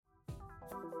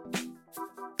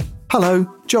Hello,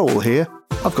 Joel here.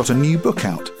 I've got a new book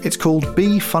out. It's called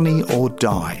Be Funny or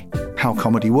Die: How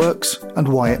Comedy Works and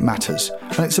Why It Matters.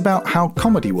 And it's about how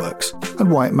comedy works and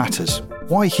why it matters.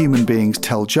 Why human beings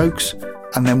tell jokes,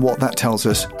 and then what that tells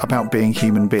us about being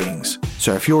human beings.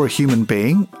 So if you're a human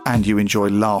being and you enjoy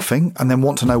laughing and then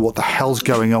want to know what the hell's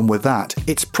going on with that,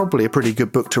 it's probably a pretty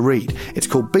good book to read. It's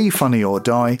called Be Funny or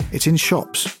Die. It's in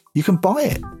shops. You can buy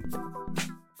it.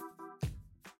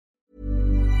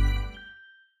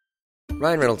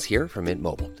 Ryan Reynolds here from Mint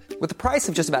Mobile. With the price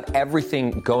of just about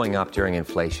everything going up during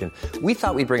inflation, we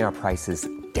thought we'd bring our prices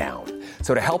down.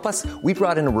 So to help us, we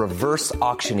brought in a reverse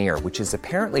auctioneer, which is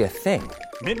apparently a thing.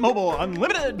 Mint Mobile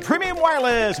Unlimited Premium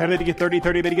Wireless. How to get 30,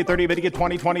 30, bit to get 30, bit to get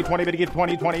 20, 20, 20, bit to get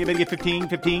 20, 20, bit to get 15,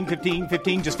 15, 15,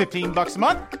 15, just $15 a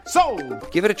month?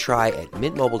 Sold! Give it a try at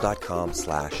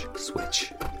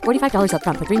mintmobile.com/switch. $45 up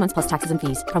front for 3 months plus taxes and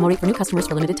fees. Promo rate for new customers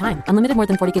for limited time. Unlimited more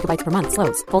than 40 gigabytes per month.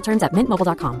 Slows full terms at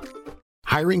mintmobile.com.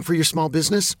 Hiring for your small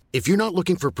business? If you're not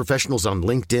looking for professionals on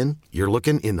LinkedIn, you're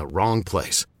looking in the wrong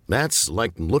place. That's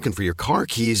like looking for your car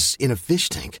keys in a fish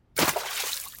tank.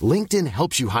 LinkedIn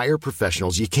helps you hire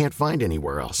professionals you can't find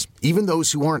anywhere else, even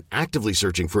those who aren't actively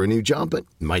searching for a new job but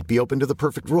might be open to the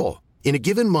perfect role. In a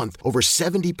given month, over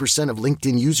 70% of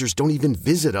LinkedIn users don't even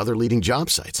visit other leading job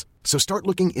sites. So start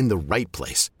looking in the right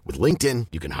place. With LinkedIn,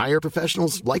 you can hire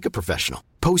professionals like a professional.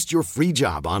 Post your free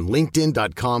job on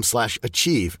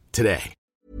linkedin.com/achieve today.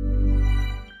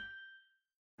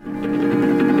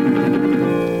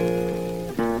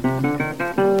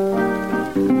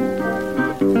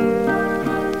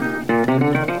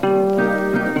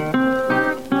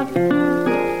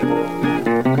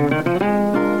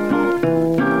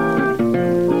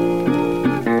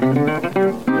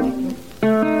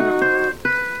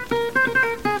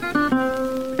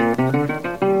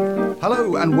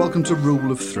 And welcome to Rule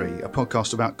of Three, a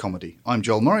podcast about comedy. I'm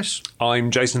Joel Morris.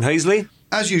 I'm Jason Hazley.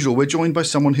 As usual, we're joined by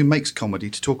someone who makes comedy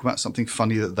to talk about something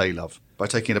funny that they love. By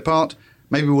taking it apart,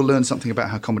 maybe we'll learn something about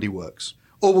how comedy works.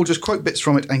 Or we'll just quote bits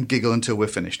from it and giggle until we're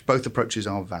finished. Both approaches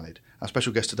are valid. Our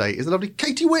special guest today is the lovely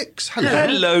Katie Wicks. Hello.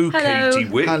 Hello, Katie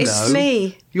Wicks. Hello. It's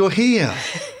me. You're here.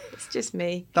 It's just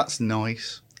me. That's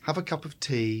nice. Have a cup of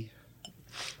tea.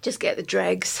 Just get the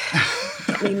dregs.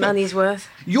 Get me money's worth.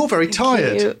 You're very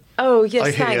tired. You. Oh, yes,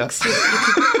 I hear. thanks.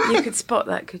 You could spot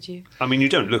that, could you? I mean, you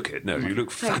don't look it. No, you look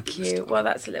Thank fabulous. you. Well,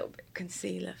 that's a little bit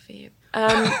concealer for you.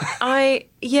 When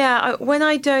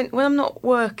I'm not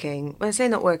working, when I say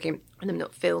not working, when I'm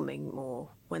not filming more,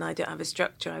 when I don't have a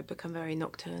structure, I become very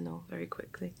nocturnal very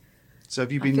quickly. So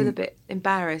have you I been... feel a bit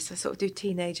embarrassed. I sort of do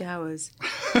teenage hours.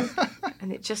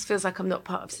 And it just feels like I'm not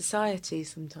part of society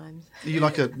sometimes. Are you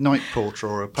like a night porter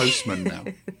or a postman now?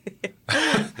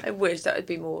 I wish that would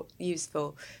be more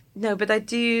useful. No, but I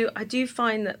do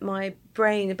find that my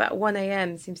brain about 1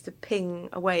 a.m. seems to ping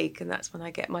awake, and that's when I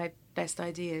get my best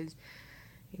ideas,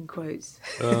 in quotes.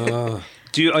 Are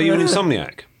you an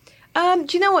insomniac?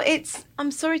 Do you know what?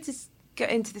 I'm sorry to get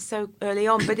into this so early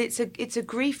on, but it's a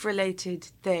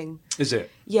grief-related thing. Is it?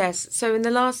 Yes. So in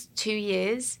the last 2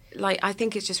 years, I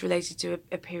think it's just related to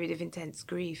a period of intense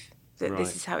grief. That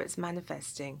this is how it's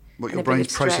manifesting. What your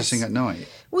brain's processing at night?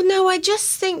 Well, no, I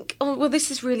just think, this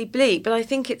is really bleak, but I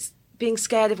think it's being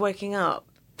scared of waking up.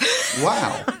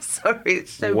 Wow. Sorry,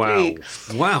 it's so bleak.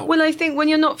 Wow. Well, I think when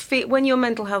you're not when your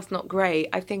mental health's not great,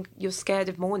 I think you're scared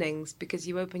of mornings because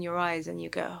you open your eyes and you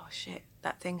go, oh, shit,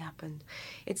 that thing happened.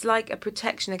 It's like a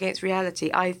protection against reality,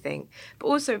 I think. But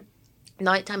also,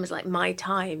 nighttime is like my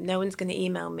time. No one's going to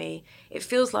email me. It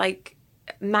feels like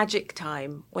magic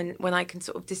time when I can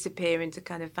sort of disappear into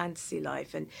kind of fantasy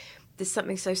life, and there's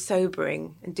something so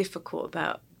sobering and difficult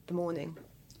about the morning.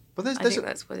 But I think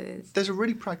that's what it is. There's a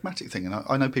really pragmatic thing, and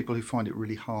I know people who find it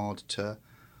really hard to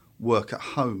work at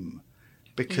home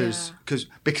because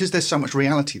there's so much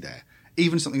reality there.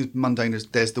 Even something as mundane as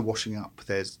there's the washing up,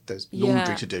 there's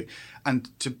laundry to do. And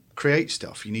to create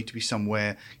stuff, you need to be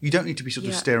somewhere. You don't need to be sort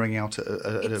of staring out at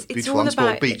a beautiful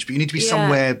unspoiled beach, but you need to be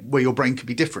somewhere where your brain can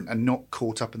be different and not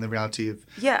caught up in the reality of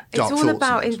dark it's all thoughts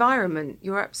about environment.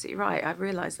 You're absolutely right. I've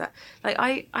realised that.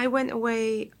 Like I went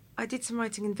away, I did some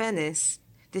writing in Venice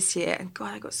this year, and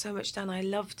God, I got so much done. I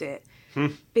loved it.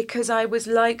 Because I was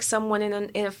like someone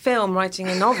in a film writing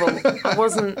a novel. I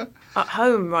wasn't at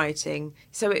home writing.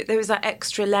 So there was that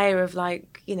extra layer of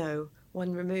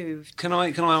one removed. Can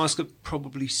I ask a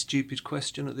probably stupid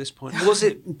question at this point? Was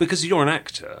it, because you're an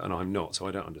actor and I'm not, so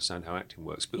I don't understand how acting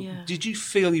works, but did you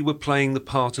feel you were playing the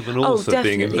part of an author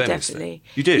being in Venice? Definitely.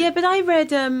 You did? Yeah, but I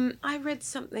read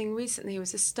something recently. It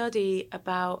was a study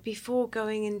about before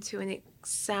going into an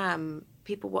exam,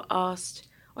 people were asked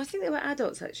I think they were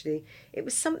adults, actually. It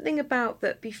was something about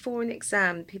that before an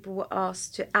exam, people were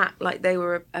asked to act like they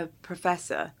were a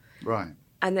professor. Right.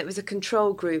 And it was a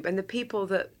control group. And the people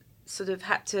that sort of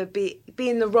had to be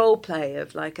in the role play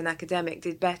of like an academic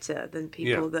did better than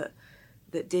people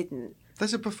that didn't.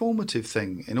 There's a performative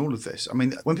thing in all of this. I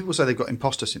mean, when people say they've got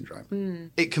imposter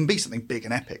syndrome, it can be something big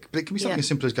and epic, but it can be something as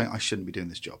simple as going, I shouldn't be doing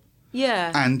this job.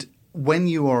 Yeah. And when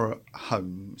you are at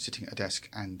home sitting at a desk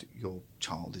and your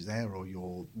child is there or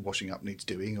your washing up needs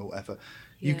doing or whatever,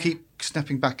 you keep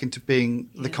snapping back into being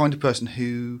the kind of person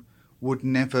who would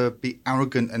never be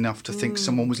arrogant enough to think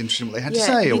someone was interested in what they had to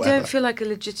say or whatever. You don't feel like a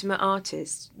legitimate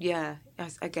artist,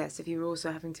 I guess, if you were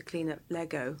also having to clean up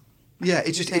Lego. Yeah,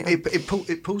 it's just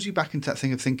it pulls you back into that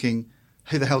thing of thinking,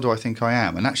 who the hell do I think I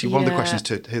am? And actually one of the questions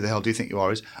to who the hell do you think you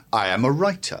are is, I am a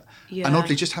writer. Yeah. And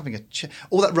oddly, just having a chair,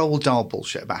 all that Roald Dahl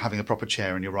bullshit about having a proper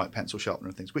chair and your right pencil sharpener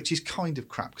and things, which is kind of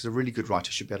crap because a really good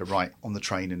writer should be able to write on the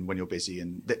train and when you're busy,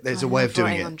 and there's a way of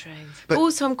doing it. On trains. But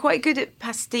also, I'm quite good at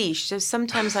pastiche, so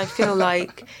sometimes I feel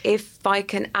like if I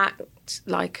can act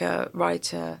like a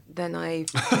writer, then I'm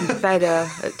better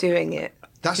at doing it.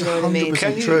 That's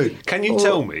 100% true. Can you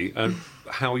tell me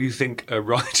how you think a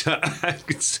writer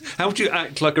acts? How would you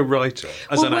act like a writer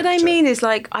as an actor? What I mean is,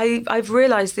 like, I've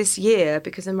realised this year,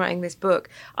 because I'm writing this book,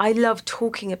 I love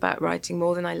talking about writing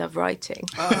more than I love writing.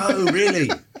 Oh, really?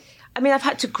 I mean, I've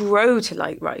had to grow to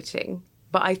like writing,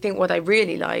 but I think what I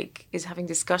really like is having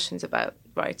discussions about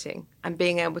writing and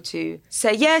being able to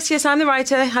say, yes, I'm the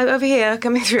writer, I'm over here,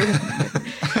 coming through.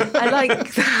 I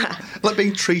like that. Like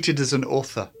being treated as an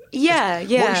author. Yeah. What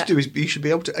you should do is you should be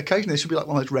able to, occasionally, this should be like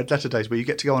one of those red letter days where you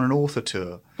get to go on an author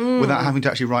tour without having to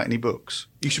actually write any books.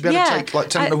 You should be able to take, like,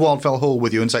 Tenant of Wildfell Hall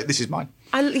with you and say, this is mine.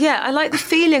 I like the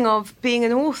feeling of being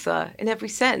an author in every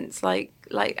sense. Like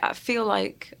I feel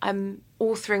like I'm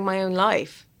authoring my own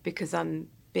life because I'm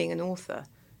being an author.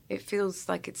 It feels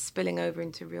like it's spilling over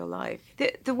into real life.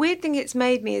 The weird thing it's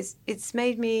made me is it's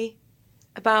made me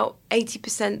about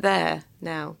 80% there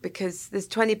now, because there's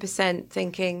 20%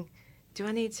 thinking, do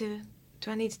I need to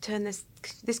turn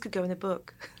this could go in a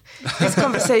book. This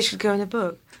conversation could go in a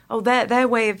book. Oh, their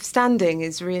way of standing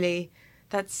is really,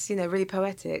 that's, really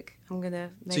poetic. I'm going to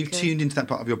make So you've tuned into that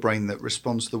part of your brain that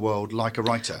responds to the world like a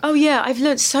writer. Oh, yeah. I've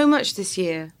learnt so much this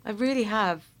year. I really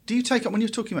have. Do you take up, when you're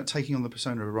talking about taking on the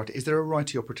persona of a writer, is there a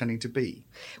writer you're pretending to be?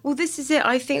 Well, this is it.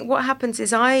 I think what happens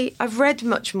is I've read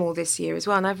much more this year as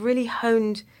well, and I've really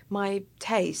honed my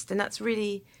taste, and that's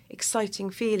really exciting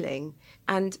feeling.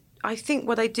 And I think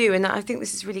what I do, and I think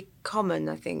this is really common,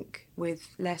 I think, with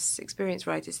less experienced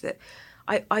writers, that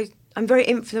I'm very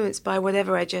influenced by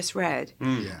whatever I just read.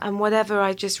 And whatever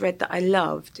I just read that I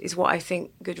loved is what I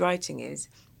think good writing is.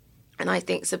 And I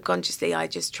think subconsciously I'll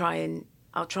try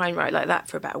and write like that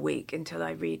for about a week until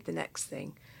I read the next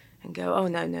thing and go, oh,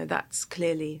 no, that's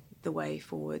clearly the way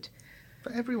forward.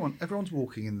 But everyone's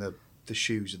walking in the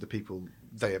shoes of the people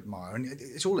they admire. And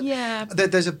it's all... Yeah.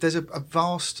 There's a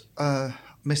vast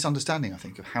misunderstanding, I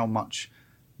think, of how much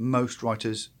most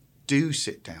writers do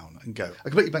sit down and go, a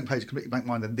completely blank page, a completely blank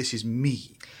mind, and this is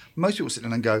me. Most people sit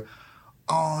down and go,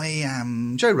 I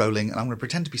am Joe Rowling and I'm going to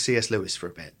pretend to be C.S. Lewis for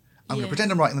a bit. I'm going to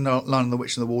pretend I'm writing the Lion and the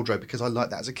Witch and the Wardrobe because I like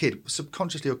that as a kid.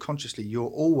 Subconsciously or consciously, you're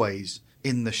always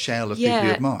in the shell of people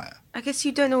you admire. I guess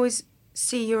you don't always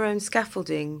see your own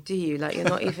scaffolding, do you? Like, you're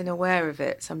not even aware of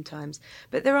it sometimes.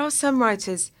 But there are some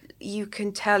writers, you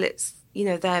can tell it's,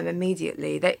 them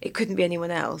immediately. It couldn't be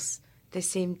anyone else. They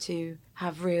seem to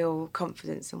have real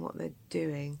confidence in what they're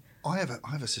doing. I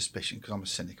have a suspicion, because I'm a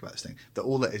cynic about this thing, that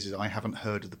all that is I haven't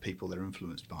heard of the people they're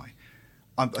influenced by.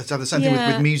 I have the same thing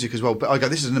with music as well. But I go,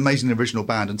 this is an amazing original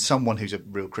band, and someone who's a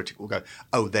real critic will go,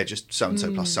 oh, they're just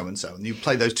so-and-so plus so-and-so. And you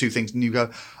play those two things and you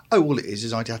go, oh, all it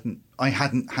is I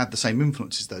hadn't had the same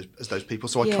influences as those people,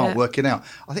 so I can't work it out.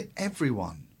 I think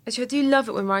everyone... Actually, I do love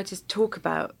it when writers talk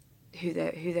about who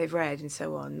they've read and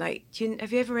so on. Like,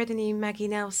 have you ever read any Maggie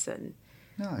Nelson?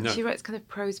 No. She writes kind of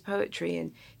prose poetry,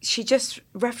 and she just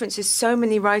references so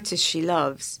many writers she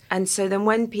loves. And so then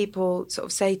when people sort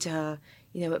of say to her,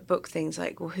 at book things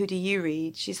like, well, who do you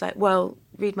read? She's like, well,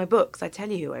 read my books. I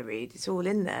tell you who I read. It's all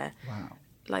in there. Wow.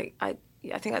 Like, I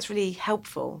think that's really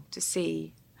helpful to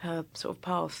see her sort of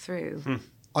path through.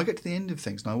 I get to the end of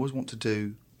things and I always want to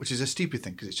do, which is a stupid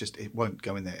thing because it won't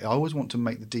go in there. I always want to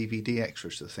make the DVD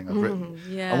extras to the thing I've written.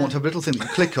 Yeah. I want to have a little thing that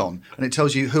you click on and it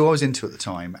tells you who I was into at the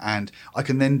time, and I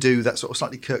can then do that sort of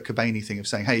slightly Kurt Cobain-y thing of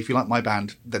saying, hey, if you like my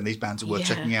band, then these bands are worth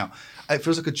checking out. It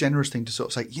feels like a generous thing to sort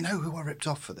of say, who I ripped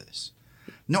off for this?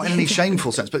 Not in any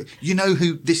shameful sense, but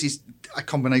who this is a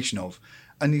combination of.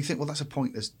 And you think, well, that's a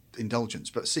pointless indulgence.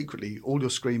 But secretly, all you're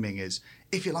screaming is,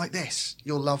 if you like this,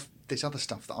 you'll love this other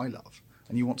stuff that I love.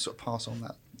 and you want to sort of pass on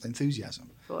that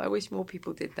enthusiasm. Well, I wish more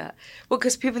people did that. Well,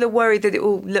 because people are worried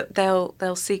that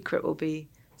their secret will be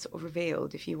sort of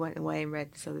revealed if you went away and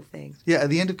read this other thing. Yeah,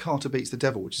 at the end of Carter Beats the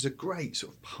Devil, which is a great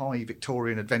sort of high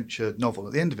Victorian adventure novel,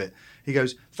 at the end of it, he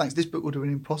goes, thanks, this book would have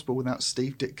been impossible without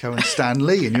Steve Ditko and Stan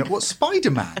Lee. And you're like, what,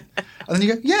 Spider-Man? And then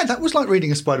you go, yeah, that was like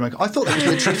reading a Spider-Man. I thought that was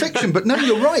literary fiction, but no,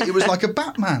 you're right. It was like a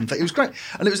Batman thing. It was great.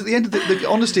 And it was at the end of the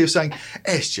honesty of saying,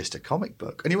 it's just a comic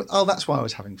book. And you went, oh, that's why I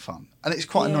was having fun. And it's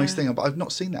quite a nice thing, but I've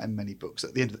not seen that in many books.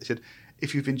 At the end of it, it said,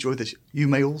 if you've enjoyed this, you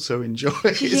may also enjoy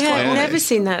it. Yeah, I've never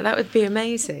seen that. That would be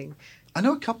amazing. I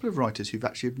know a couple of writers who've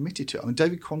actually admitted to it. I mean,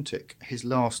 David Quantick, his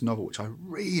last novel, which I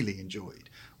really enjoyed,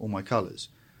 All My Colours,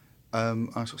 I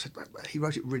sort of said, he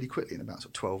wrote it really quickly in about sort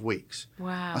of 12 weeks.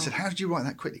 Wow. I said, how did you write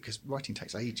that quickly? Because writing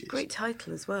takes ages. Great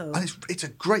title as well. And it's a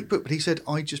great book, but he said,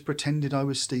 I just pretended I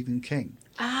was Stephen King.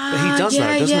 But he does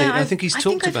that, doesn't he? I think he's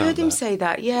talked about that. I've heard him say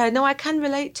that. Yeah, no, I can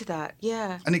relate to that.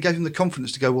 Yeah. And it gave him the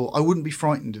confidence to go, well, I wouldn't be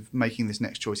frightened of making this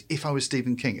next choice if I was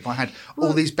Stephen King. If I had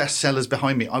all these bestsellers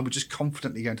behind me, I would just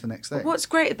confidently go into the next thing. What's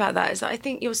great about that is that I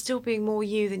think you're still being more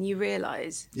you than you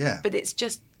realise. Yeah. But it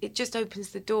just opens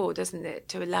the door, doesn't it,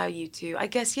 to allow you to, I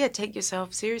guess, take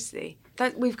yourself seriously.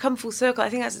 That we've come full circle. I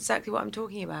think that's exactly what I'm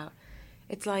talking about.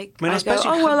 It's like,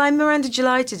 I'm Miranda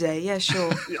July today. Yeah,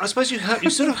 sure. I suppose you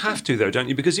sort of have to, though, don't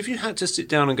you? Because if you had to sit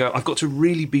down and go, I've got to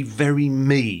really be very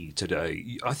me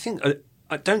today,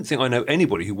 I don't think I know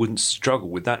anybody who wouldn't struggle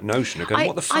with that notion of going,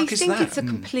 what the fuck is that? I think it's a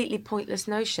completely pointless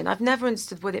notion. I've never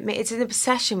understood what it means. It's an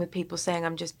obsession with people saying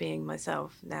I'm just being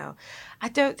myself now. I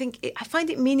find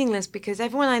it meaningless because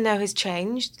everyone I know has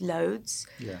changed loads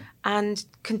and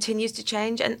continues to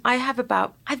change. And I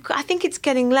think it's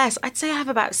getting less. I'd say I have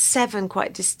about 7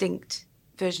 quite distinct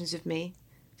versions of me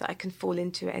that I can fall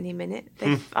into at any minute.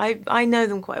 I know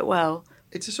them quite well.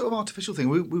 It's a sort of artificial thing.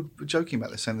 We were joking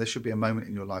about this, saying there should be a moment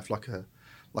in your life like a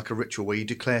ritual where you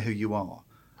declare who you are.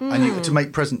 And to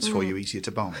make presents for you easier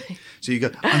to buy. So you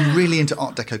go, I'm really into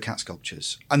Art Deco cat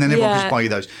sculptures. And then everyone can just buy you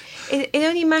those. It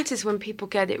only matters when people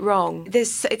get it wrong.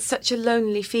 It's such a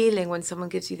lonely feeling when someone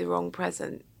gives you the wrong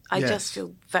present. I just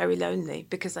feel very lonely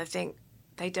because I think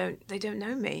they don't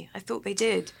know me. I thought they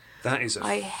did. That is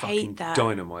a fucking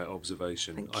dynamite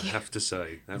observation, I have to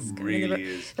say. That really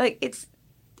is. Like,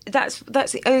 that's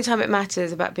the only time it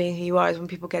matters about being who you are is when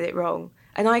people get it wrong.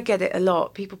 And I get it a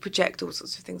lot. People project all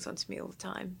sorts of things onto me all the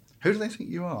time. Who do they think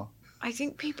you are? I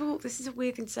think people, this is a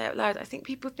weird thing to say out loud, I think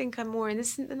people think I'm more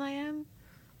innocent than I am.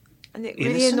 And it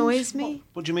really annoys me.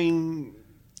 What do you mean?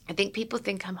 I think people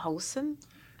think I'm wholesome.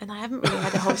 And I haven't really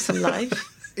had a wholesome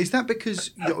life. Is that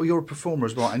because you're a performer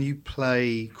as well and you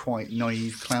play quite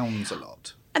naive clowns a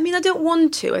lot? I mean, I don't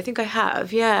want to. I think I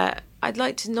have, yeah. I'd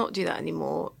like to not do that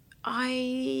anymore.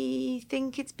 I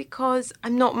think it's because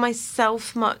I'm not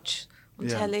myself much on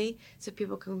telly, so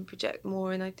people can project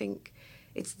more, and I think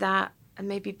it's that, and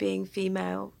maybe being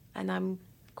female, and I'm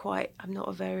not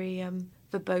a very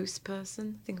verbose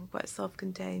person. I think I'm quite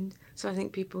self-contained, so I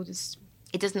think people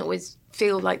it doesn't always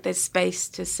feel like there's space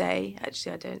to say,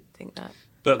 actually, I don't think that.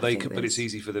 But it's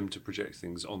easy for them to project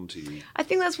things onto you. I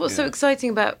think that's what's so exciting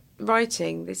about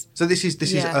writing. So this is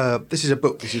a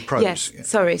book. This is prose. Yes,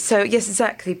 sorry. So yes,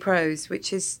 exactly, prose,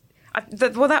 which is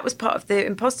that was part of the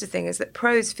imposter thing, is that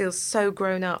prose feels so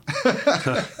grown up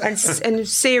and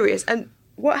serious. And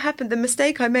what happened? The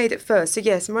mistake I made at first. So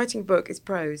yes, I'm writing a book. It's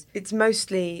prose. It's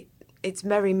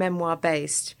very memoir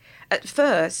based. At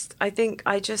first, I think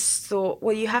I just thought,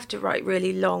 well, you have to write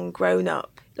really long, grown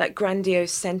up, like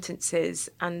grandiose sentences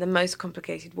and the most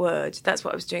complicated words. That's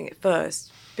what I was doing at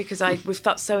first, because I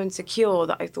felt so insecure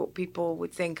that I thought people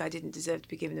would think I didn't deserve to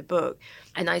be given a book.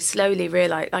 And I slowly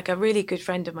realised, like a really good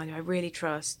friend of mine who I really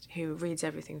trust, who reads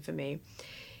everything for me,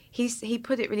 he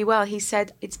put it really well. He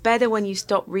said, it's better when you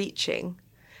stop reaching.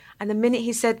 And the minute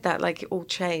he said that, like, it all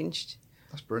changed.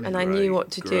 That's brilliant. And I knew what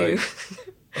to do.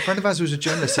 A friend of ours who was a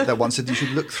journalist said that once, said you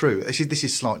should look through. This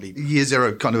is slightly year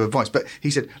zero kind of advice, but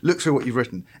he said, look through what you've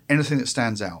written. Anything that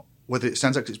stands out, whether it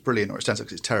stands out because it's brilliant or it stands out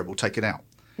because it's terrible, take it out.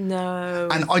 No.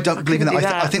 And I don't believe in that.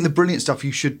 I think the brilliant stuff,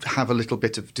 you should have a little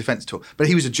bit of defence to it. But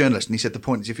he was a journalist and he said the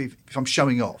point is if I'm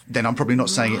showing off, then I'm probably not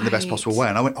saying it in the best possible way.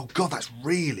 And I went, oh God, that's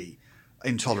really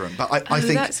intolerant. But I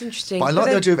think that's interesting. But I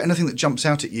like the idea of anything that jumps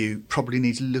out at you probably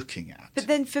needs looking at. But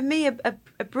then for me,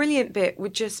 a brilliant bit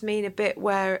would just mean a bit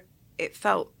where it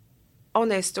felt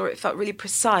honest or it felt really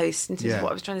precise in terms of what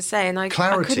I was trying to say, and I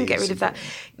couldn't get rid of that.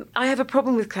 I have a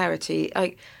problem with clarity.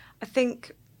 I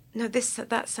think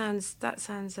that sounds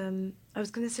I was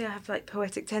going to say I have like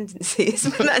poetic tendencies,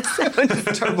 but that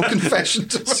sounds terrible confession.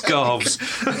 Scarves.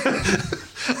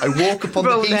 I walk upon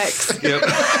Rolex. the heath.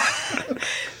 Yep.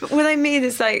 But what I mean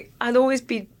is, like, I'll always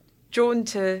be drawn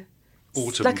to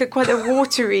Autumn. like quite a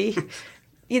watery,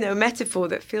 metaphor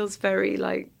that feels very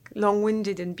like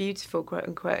long-winded and beautiful, quote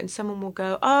unquote. And someone will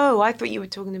go, "Oh, I thought you were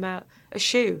talking about a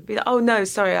shoe." Be like, "Oh no,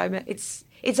 sorry, I meant it's."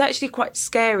 It's actually quite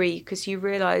scary because you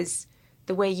realise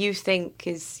the way you think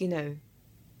is,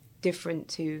 different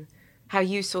to how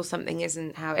you saw something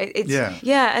isn't how it's.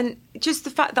 Yeah, and just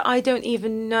the fact that I don't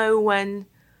even know when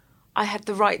I had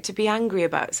the right to be angry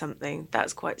about something,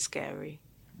 that's quite scary.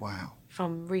 Wow.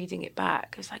 From reading it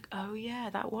back, it's like, oh yeah,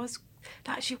 that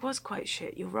actually was quite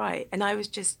shit. You're right, and I was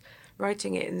just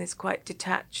writing it in this quite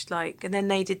detached, like, and then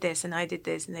they did this, and I did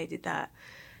this, and they did that,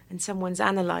 and someone's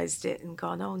analysed it and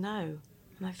gone, oh no.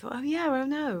 And I thought, oh yeah, oh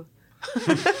no.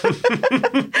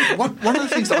 One of the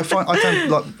things that I found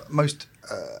like most,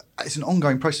 it's an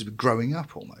ongoing process of growing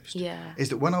up almost. Yeah. Is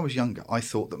that when I was younger, I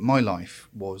thought that my life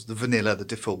was the vanilla, the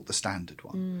default, the standard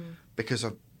one, because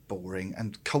of boring,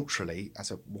 and culturally,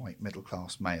 as a white middle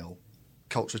class male,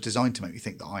 culture is designed to make me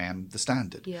think that I am the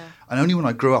standard. Yeah. And only when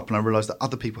I grew up and I realised that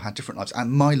other people had different lives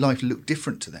and my life looked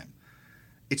different to them,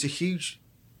 it's a huge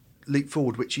leap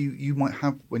forward, which you might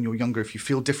have when you're younger. If you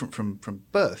feel different from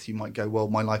birth, you might go, well,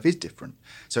 my life is different.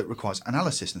 So it requires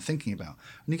analysis and thinking about.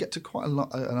 And you get to quite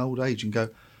an old age and go,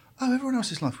 oh, everyone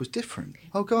else's life was different.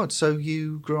 Oh, God, so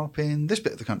you grew up in this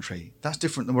bit of the country. That's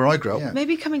different than where I grew up. Yeah.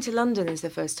 Maybe coming to London is the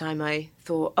first time I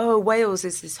thought, oh, Wales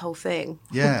is this whole thing.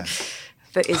 Yeah.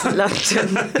 That isn't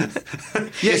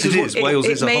London. Yes, it is. Wales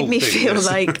is a whole thing. It made me feel yes.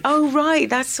 like, oh, right,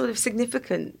 that's sort of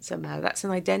significant somehow. That's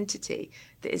an identity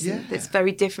that isn't, that's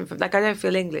very different from, like, I don't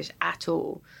feel English at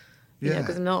all,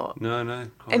 because I'm not. No.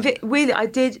 And really,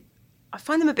 I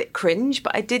find them a bit cringe,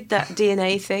 but I did that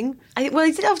DNA thing. I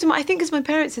did after I think because my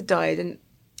parents had died, and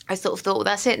I sort of thought, well,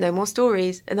 that's it, no more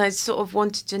stories. And I sort of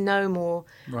wanted to know more.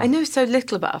 Right. I know so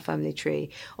little about our family tree.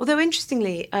 Although,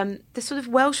 interestingly, the sort of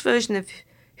Welsh version of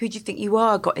Who Do You Think You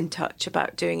Are got in touch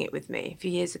about doing it with me a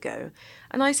few years ago.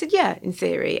 And I said, yeah, in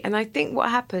theory. And I think what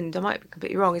happened, I might be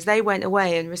completely wrong, is they went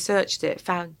away and researched it,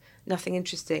 found nothing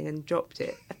interesting and dropped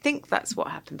it. I think that's what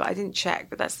happened, but I didn't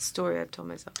check. But that's the story I've told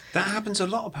myself. That happens a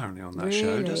lot apparently on that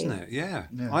show, doesn't it? Yeah.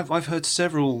 I've heard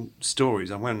several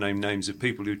stories. I won't name names of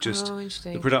people who just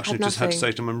the production just had to say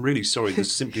to them, "I'm really sorry,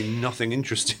 there's simply nothing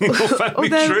interesting in your family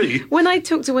tree." When I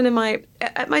talked to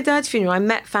at my dad's funeral, I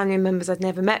met family members I'd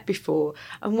never met before,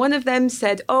 and one of them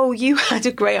said, "Oh, you had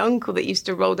a great uncle that used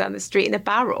to roll down the street in a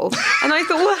barrel," and I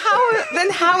thought, well,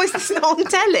 how is this not on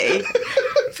telly?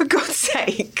 For God's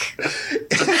sake.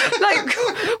 Like,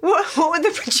 what were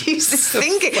the producers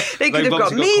thinking? They could have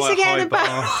got me to get in a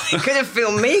barrel. They could have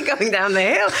filmed me going down the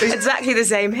hill, exactly the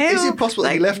same hill. Is it possible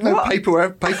that he left no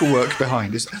paperwork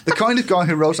behind? Is the kind of guy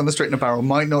who rolls down the street in a barrel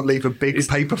might not leave a big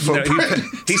paper footprint.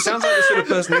 He sounds like the sort of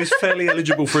person who's fairly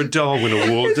eligible for a Darwin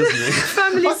Award, doesn't he?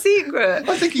 Family secret.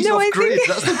 I think he's off-grid.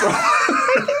 That's the problem.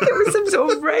 I think it was some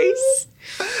sort of race.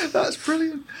 That's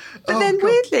brilliant. But then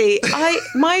weirdly,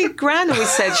 my gran always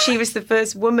said she was the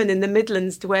first woman in the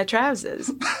Midlands to wear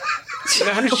trousers.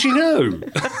 How did she know?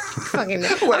 Fucking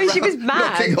she was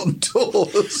mad. Knocking on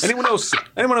doors. Anyone else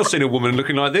seen a woman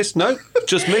looking like this? No?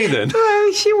 Just me then?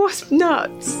 Oh, she was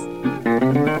nuts.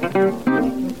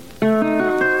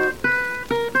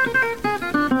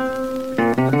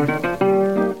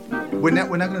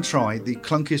 We're now going to try the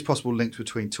clunkiest possible links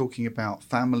between talking about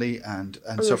family and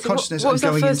self-consciousness what was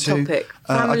and going our first into topic?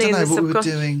 I don't know what we were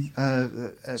doing.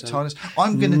 Tyler,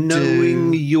 I'm going to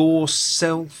knowing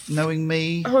yourself, knowing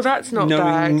me. Oh, that's not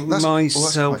knowing bad.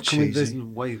 myself. That's quite There's cheesy. a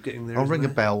way of getting there. I'll ring a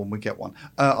bell when we get one.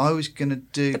 I was going to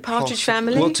do The Partridge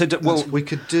Family. Well, we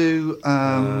could do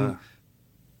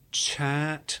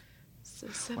chat.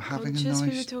 having a Subconscious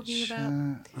nice we were talking chat.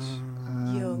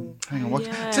 about. Young. Hang on,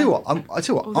 Yeah. I tell you what. I'll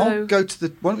Although- go to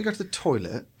the. Why don't we go to the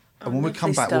toilet, and when we come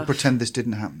lovely back, we'll stuff. pretend this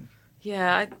didn't happen.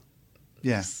 Yeah,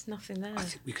 Yeah. there's nothing there. I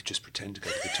think we could just pretend to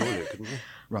go to the toilet, couldn't we?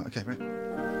 Right. Okay. Right.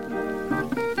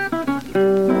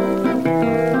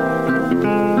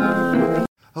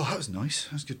 Oh, that was nice.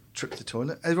 That was a good trip to the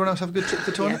toilet. Everyone else have a good trip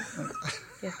to the toilet?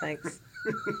 Yeah, thanks.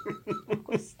 I've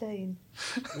got a stain.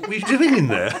 What were you doing in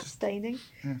there? Staining.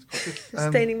 Yeah, it's quite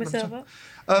good. Staining myself up.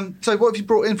 So what have you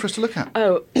brought in for us to look at?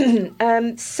 Oh,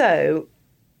 so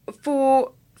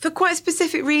for quite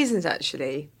specific reasons,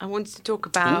 actually, I wanted to talk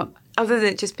about, other than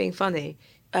it just being funny,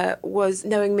 was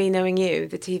Knowing Me, Knowing You,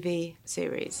 the TV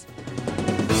series.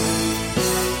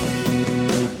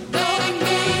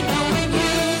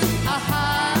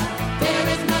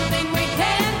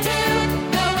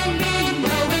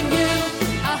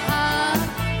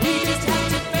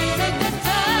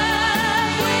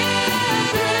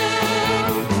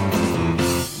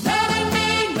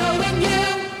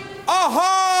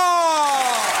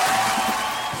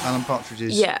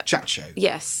 Partridge's chat show.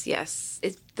 Yes.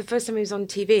 It's the first time he was on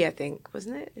TV, I think,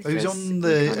 wasn't it? He was on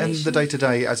the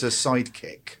Day-to-Day as a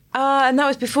sidekick. And that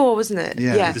was before, wasn't it?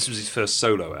 Yeah. This was his first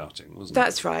solo outing, wasn't it?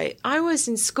 That's right. I was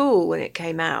in school when it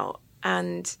came out,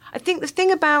 and I think the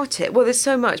thing about it, well, there's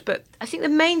so much, but I think the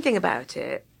main thing about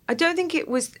it, I haven't picked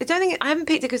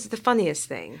it because it's the funniest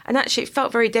thing. And actually, it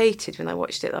felt very dated when I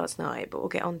watched it last night, but we'll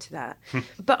get on to that.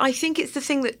 But I think it's the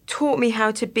thing that taught me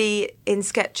how to be in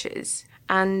sketches.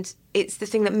 And it's the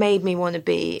thing that made me want to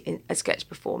be a sketch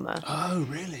performer. Oh,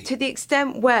 really? To the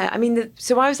extent where,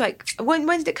 so I was like, when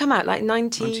did it come out? Like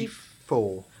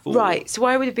 94. Right, so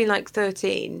I would have been like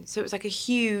 13. So it was like a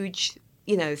huge,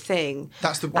 thing.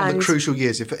 That's one of the crucial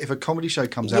years. If a comedy show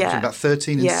comes out between about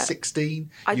 13 and 16,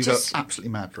 you go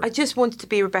absolutely mad for it. I just wanted to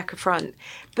be Rebecca Front.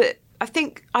 But I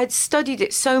think I'd studied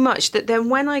it so much that then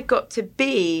when I got to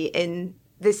be in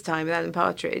this time with Alan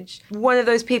Partridge, one of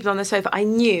those people on the sofa, I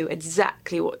knew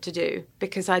exactly what to do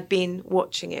because I'd been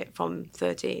watching it from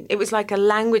 13. It was like a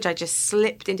language I just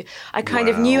slipped into. I kind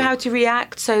of knew how to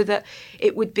react so that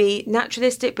it would be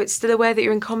naturalistic but still aware that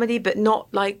you're in comedy but not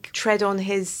like tread on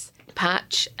his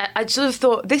patch. I sort of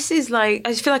thought, this is like, I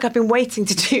just feel like I've been waiting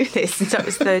to do this since I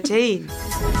was 13.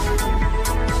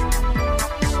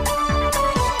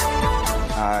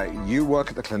 You work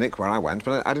at the clinic where I went,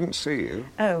 but I didn't see you.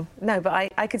 Oh, no,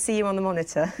 but I could see you on the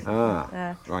monitor.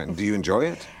 Right. And do you enjoy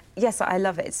it? Yes, I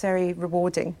love it. It's very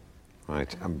rewarding.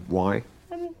 Right. Why?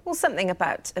 Well, something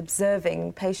about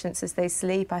observing patients as they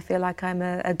sleep. I feel like I'm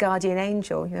a guardian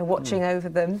angel, watching over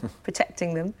them,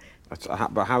 protecting them.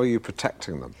 But how are you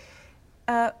protecting them?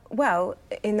 Well,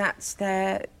 in that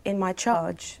they're in my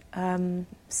charge,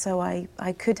 so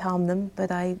I could harm them,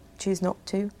 but I choose not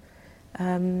to.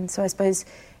 So I suppose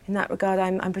in that regard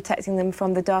I'm protecting them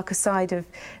from the darker side of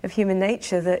human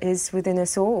nature that is within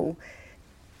us all.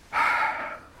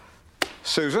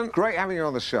 Susan, great having you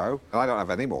on the show. I don't have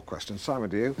any more questions. Simon,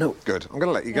 do you? No. Good. I'm going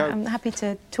to let you go. I'm happy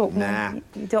to talk more.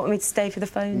 You don't want me to stay for the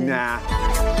phone? Nah.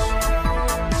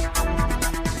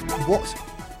 What's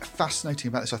fascinating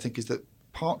about this, I think, is that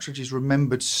Partridge is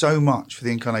remembered so much for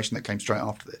the incarnation that came straight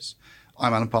after this.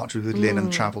 I'm Alan Partridge with Lynn and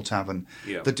the Travel Tavern.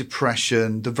 Yeah. The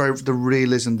depression, the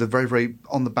realism, the very, very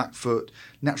on the back foot,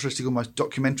 naturalistic, almost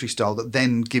documentary style that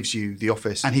then gives you The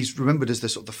Office. And he's remembered as the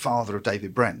sort of the father of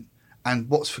David Brent. And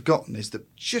what's forgotten is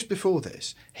that just before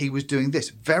this, he was doing this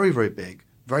very, very big,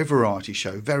 very variety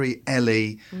show, very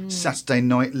Ellie, Saturday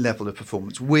night level of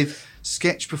performance with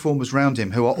sketch performers around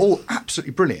him who are all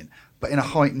absolutely brilliant, but in a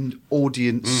heightened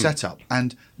audience setup.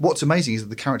 And what's amazing is that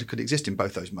the character could exist in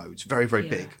both those modes, very, very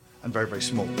big and very, very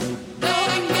small.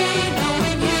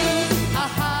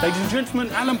 Ladies and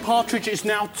gentlemen, Alan Partridge is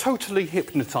now totally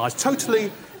hypnotised,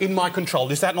 totally in my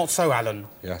control. Is that not so, Alan?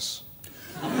 Yes.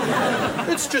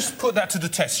 Let's just put that to the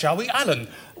test, shall we? Alan,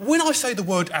 when I say the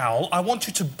word owl, I want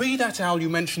you to be that owl you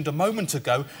mentioned a moment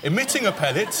ago, emitting a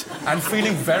pellet and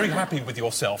feeling very happy with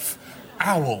yourself.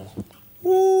 Owl.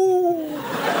 Ooh.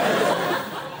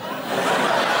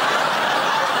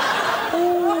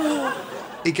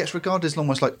 It gets regarded as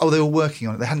almost like, they were working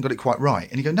on it, they hadn't got it quite right.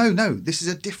 And you go, no, this is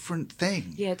a different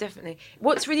thing. Yeah, definitely.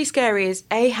 What's really scary is,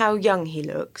 how young he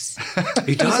looks.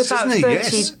 He does, He's about doesn't he?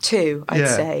 32, I'd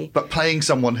say. But playing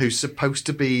someone who's supposed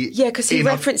to be... Yeah, because he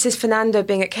references Fernando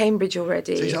being at Cambridge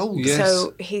already. So he's old. Yes.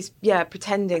 So he's,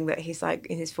 pretending that he's, like,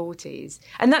 in his 40s.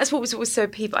 And that's what was so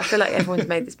people... I feel like everyone's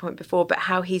made this point before, but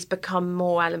how he's become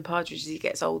more Alan Partridge as he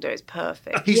gets older is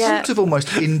perfect. He's sort of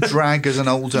almost in drag as an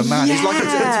older man. He's like,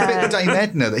 it's a bit of Dame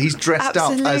Edna that he's dressed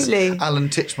up as Alan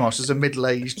Titchmarsh, as a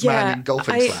middle-aged man in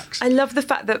golfing slacks. I love the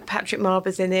fact that Patrick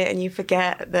Marber's in it and you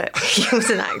forget that he was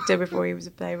an actor before he was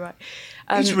a playwright.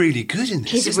 He's really good in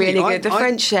this. He's really good. The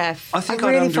French chef. I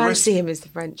really fancy him as the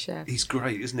French chef. He's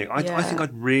great, isn't he? I think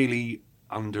I'd really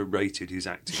underrated his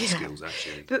acting skills,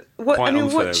 actually. But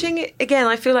watching it again,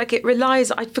 I feel like it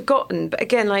relies... I'd forgotten, but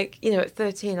again, like, at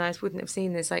 13, I wouldn't have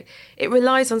seen this. Like, it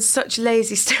relies on such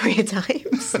lazy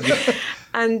stereotypes.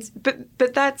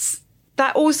 But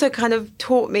that also kind of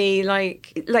taught me,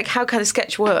 like how kind of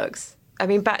sketch works. I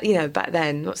mean, back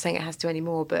then, not saying it has to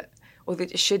anymore, or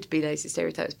that it should be lazy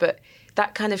stereotypes, but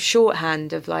that kind of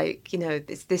shorthand of like,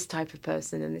 it's this type of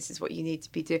person and this is what you need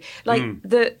to be doing. Like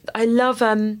I love...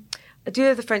 I do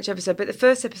love the French episode, but the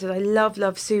first episode, I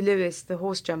love Sue Lewis, the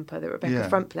horse jumper that Rebecca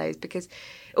Front plays, because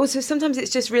also sometimes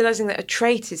it's just realising that a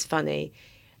trait is funny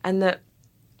and that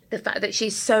the fact that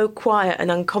she's so quiet and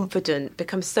unconfident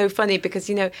becomes so funny because,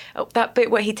 that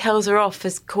bit where he tells her off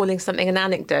as calling something an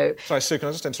anecdote. Sorry, Sue, can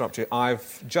I just interrupt you?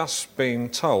 I've just been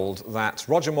told that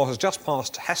Roger Moore has just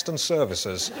passed Heston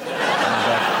Services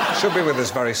and should be with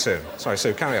us very soon. Sorry,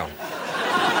 Sue, carry on.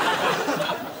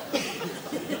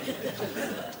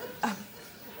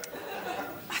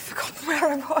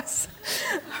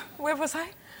 Where was I?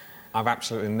 I've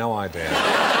absolutely no idea.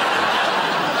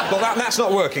 Well, that's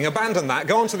not working. Abandon that.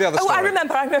 Go on to the other story. I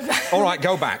remember. All right,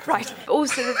 go back. Right.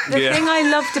 Also, the thing I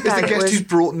loved about it was... It's the guest who's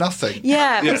brought nothing.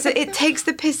 Yeah, because it takes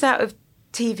the piss out of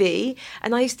TV,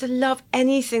 and I used to love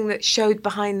anything that showed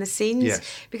behind the scenes,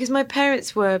 because my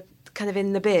parents were kind of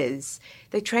in the biz.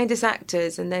 They trained as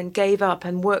actors and then gave up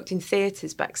and worked in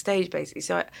theatres backstage, basically.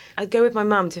 So I'd go with my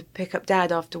mum to pick up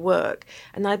Dad after work,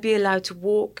 and I'd be allowed to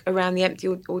walk around the empty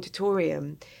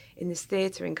auditorium in this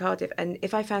theatre in Cardiff, and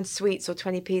if I found sweets or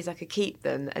 20p's, I could keep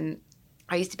them. And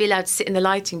I used to be allowed to sit in the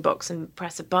lighting box and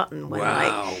press a button when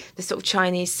like the sort of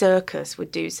Chinese circus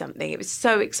would do something. It was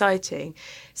so exciting.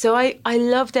 So I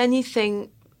loved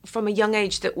anything from a young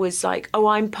age that was like, oh,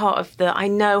 I'm part of I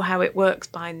know how it works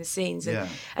behind the scenes.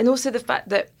 And also the fact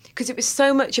that, because it was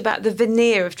so much about the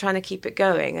veneer of trying to keep it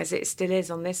going, as it still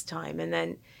is on this time, and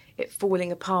then it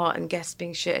falling apart and guests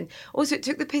being shit. And also it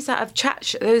took the piss out of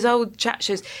those old chat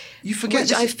shows. You forget.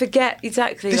 Which I forget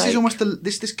exactly. This is almost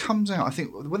this comes out, I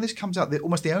think, when this comes out,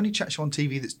 almost the only chat show on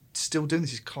TV that's still doing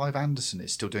this is Clive Anderson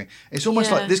is still doing it. It's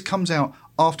almost like this comes out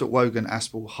after Wogan,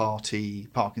 Aspel, Harty,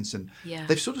 Parkinson. Yeah.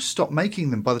 They've sort of stopped making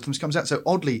them by the time this comes out. So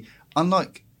oddly,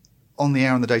 unlike On the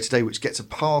Hour and the Day Today, which gets a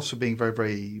pass for being very,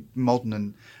 very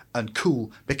modern and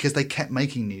cool because they kept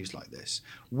making news like this.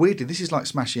 Weirdly, this is like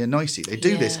Smashy and Nicey. They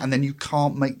do this and then you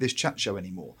can't make this chat show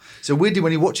anymore. So weirdly,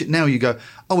 when you watch it now, you go,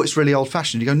 oh, it's really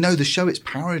old-fashioned. You go, no, the show it's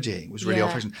parodying was really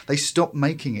old-fashioned. They stopped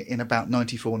making it in about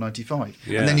 94, 95.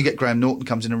 Yeah. And then you get Graham Norton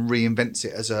comes in and reinvents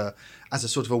it as a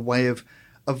sort of a way of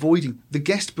avoiding... The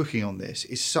guest booking on this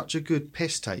is such a good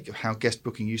piss take of how guest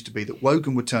booking used to be, that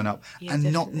Wogan would turn up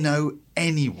and not know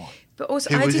anyone. But also,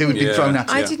 who would be thrown at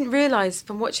I didn't realise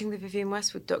from watching the Vivienne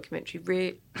Westwood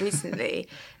documentary recently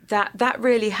that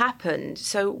really happened.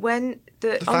 So when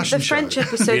the French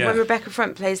episode when Rebecca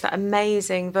Front plays that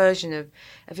amazing version of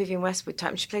Vivienne Westwood type,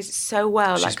 and she plays it so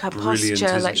well, She's like her brilliant, posture,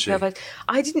 isn't like she?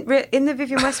 I didn't in the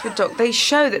Vivienne Westwood doc they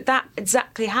show that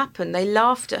exactly happened. They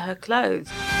laughed at her clothes.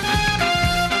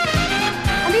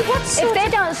 I mean, if they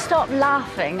don't stop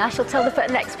laughing, I shall tell the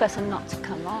next person not to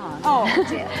come on. Oh,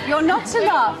 dear. You're not to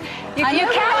laugh. You can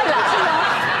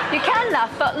laugh. You can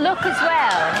laugh, but look as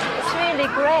well. It's really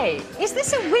great. Is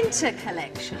this a winter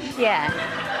collection? Yeah.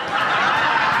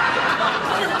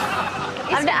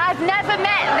 I've never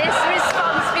met this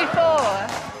response before.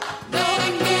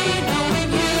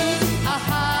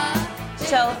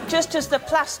 So, just as the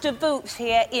plaster boots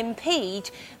here impede,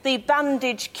 the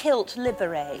bandage kilt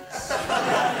liberates.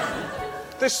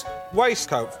 This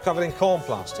waistcoat covered in corn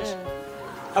plasters,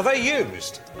 are they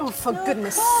used? Oh, for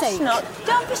goodness sake. Not.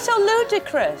 Don't be so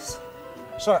ludicrous.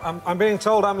 Sorry, I'm being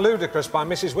told I'm ludicrous by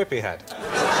Mrs. Whippyhead.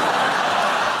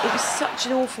 It was such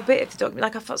an awful bit of the documentary.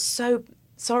 Like, I felt so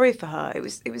sorry for her. It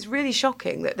was really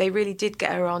shocking that they really did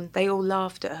get her on. They all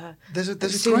laughed at her. There's a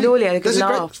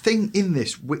great thing in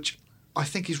this which I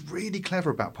think is really clever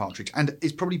about Partridge, and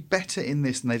is probably better in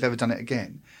this than they've ever done it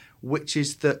again, which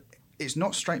is that it's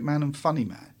not straight man and funny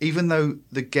man. Even though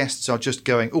the guests are just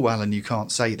going, oh, Alan, you can't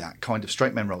say that, kind of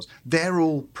straight men roles, they're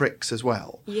all pricks as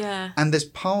well. Yeah. And there's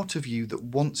part of you that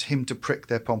wants him to prick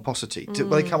their pomposity.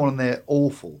 They come on and they're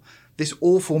awful. This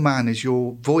awful man is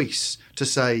your voice to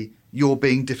say you're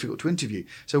being difficult to interview.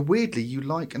 So weirdly, you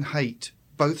like and hate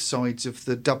both sides of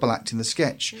the double act in the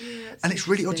sketch. And it's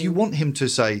really odd. You want him to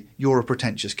say, you're a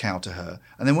pretentious cow to her.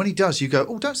 And then when he does, you go,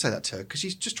 oh, don't say that to her, because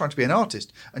she's just trying to be an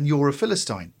artist and you're a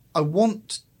Philistine. I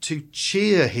want to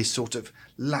cheer his sort of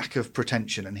lack of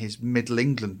pretension and his Middle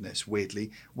Englandness,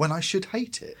 weirdly, when I should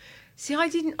hate it. See, I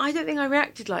don't think I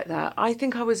reacted like that. I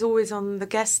think I was always on the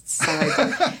guest's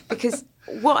side because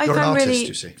what I found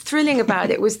really thrilling about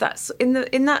it was that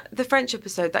the French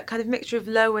episode, that kind of mixture of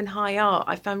low and high art,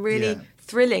 I found really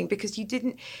thrilling because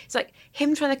it's like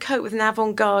him trying to cope with an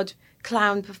avant-garde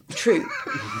clown troupe.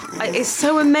 It's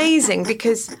so amazing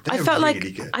because I felt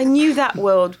really like I knew that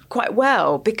world quite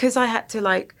well because I had to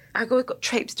I got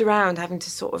traipsed around having to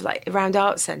sort of around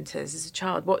art centres as a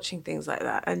child watching things like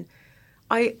that, and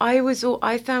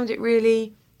I found it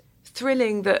really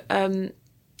thrilling that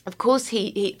of course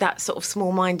he that sort of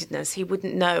small-mindedness he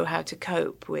wouldn't know how to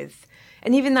cope with.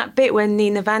 And even that bit when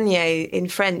Nina Vanier in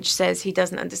French says he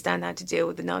doesn't understand how to deal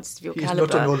with an artist of your calibre.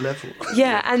 He's not on your level.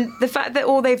 Yeah, and the fact that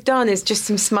all they've done is just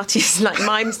some smutty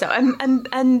mime stuff.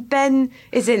 And Ben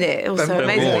is in it also,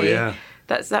 amazingly.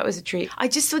 That was a treat. I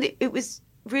just thought it was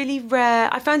really rare.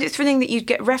 I found it thrilling that you'd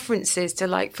get references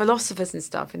to philosophers and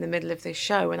stuff in the middle of this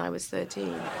show when I was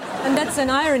 13. And that's an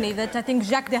irony that I think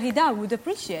Jacques Derrida would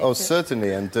appreciate. Oh,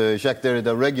 certainly. And Jacques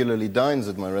Derrida regularly dines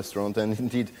at my restaurant and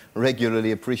indeed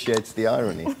regularly appreciates the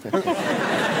irony.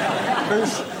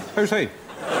 Who's he?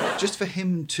 just for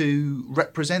him to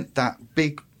represent that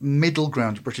big middle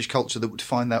ground of British culture that would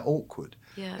find that awkward.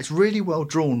 Yeah. It's really well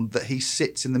drawn that he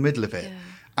sits in the middle of it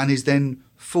and is then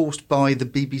forced by the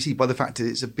BBC, by the fact that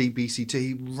it's a BBC Two.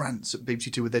 He rants at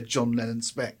BBC Two with their John Lennon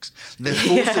specs. They're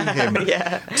forcing him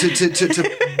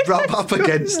to rub up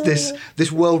against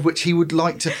this world which he would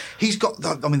like to. He's got,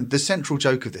 the central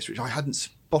joke of this, which I hadn't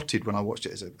spotted when I watched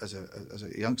it as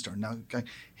a youngster, and now going,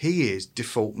 he is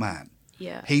default man.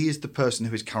 Yeah. He is the person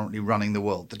who is currently running the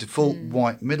world, the default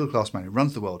white middle-class man who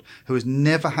runs the world, who has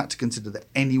never had to consider that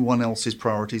anyone else's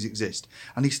priorities exist.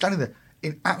 And he's standing there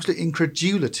in absolute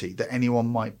incredulity that anyone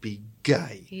might be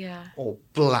gay or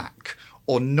black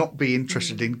or not be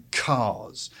interested in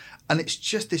cars. And it's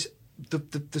just this,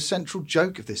 the central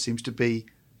joke of this seems to be,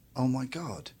 oh my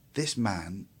God, this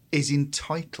man is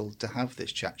entitled to have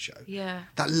this chat show. Yeah.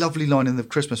 That lovely line in the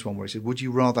Christmas one where he said, would you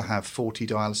rather have 40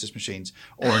 dialysis machines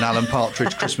or an Alan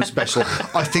Partridge Christmas special?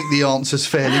 I think the answer's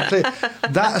fairly clear.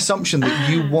 That assumption that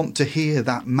you want to hear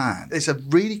that man, it's a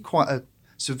really quite a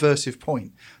subversive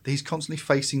point that he's constantly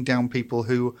facing down people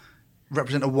who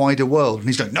represent a wider world. And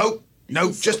he's going, no,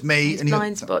 just me. And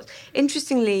blind spots.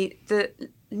 Interestingly, the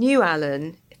new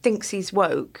Alan thinks he's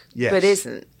woke, but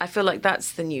isn't. I feel like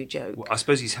that's the new joke. Well, I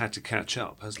suppose he's had to catch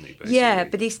up, hasn't he, basically? Yeah,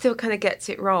 but he still kind of gets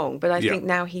it wrong. But I think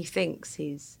now he thinks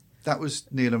he's... That was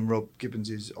Neil and Rob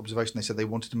Gibbons' observation. They said they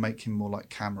wanted to make him more like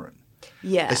Cameron.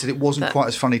 Yeah. They said it wasn't quite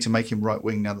as funny to make him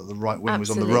right-wing now that the right-wing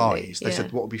was on the rise. They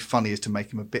said what would be funny is to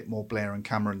make him a bit more Blair and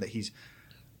Cameron, that he's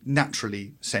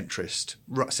naturally centrist,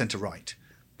 centre-right,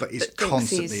 but is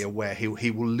constantly aware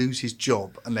he will lose his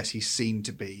job unless he's seen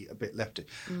to be a bit lefty,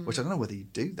 which I don't know whether you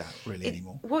do that really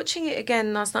anymore. Watching it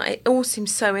again last night, it all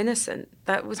seems so innocent.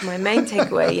 That was my main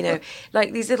takeaway,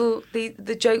 like these little,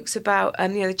 the jokes about,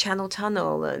 the Channel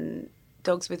Tunnel and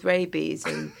dogs with rabies,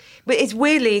 but it's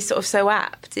weirdly sort of so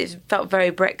apt. It felt very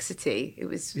Brexity. It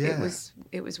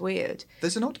was weird.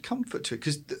 There's an odd comfort to it,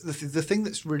 because the thing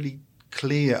that's really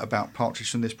clear about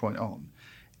Partridge from this point on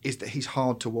is that he's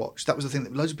hard to watch. That was the thing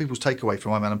that loads of people's takeaway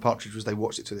from I'm Alan Partridge was they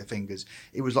watched it to their fingers.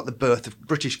 It was like the birth of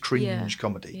British cringe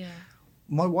comedy. Yeah.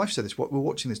 My wife said this, we're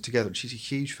watching this together, and she's a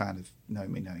huge fan of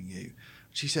Knowing Me, Knowing You.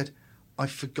 She said,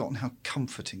 I've forgotten how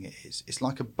comforting it is. It's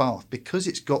like a bath. Because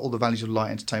it's got all the values of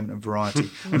light entertainment and variety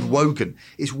and Wogan,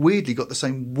 it's weirdly got the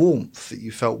same warmth that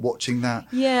you felt watching that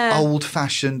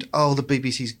old-fashioned, the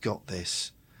BBC's got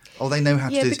this. Oh, they know how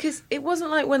to do this. Yeah, because it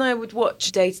wasn't like when I would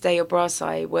watch Day to Day or Brass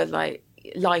Eye were like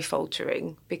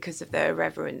life-altering because of their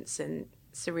irreverence and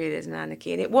surrealism and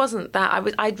anarchy. And it wasn't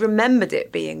that. I'd remembered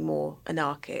it being more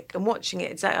anarchic. And watching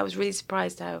it, I was really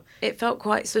surprised how it felt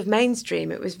quite sort of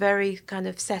mainstream. It was very kind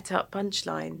of set-up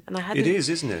punchline. And I hadn't... It is,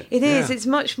 isn't it? It is. It's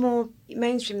much more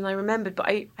mainstream than I remembered. But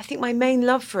I think my main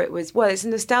love for it was, it's a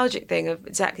nostalgic thing of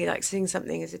exactly like seeing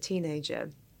something as a teenager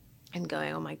and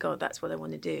going, oh my God, that's what I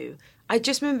want to do. I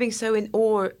just remember being so in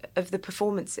awe of the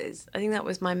performances. I think that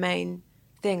was my main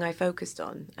thing I focused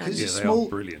on. They are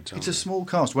brilliant. It's a small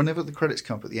cast. Whenever the credits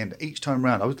come up at the end, each time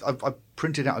round, I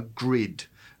printed out a grid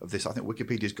of this. I think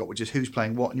Wikipedia's got, which is who's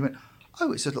playing what, and you went,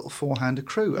 oh, it's a little four-hander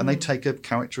crew, and they take a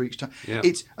character each time. Yeah.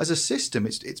 It's as a system.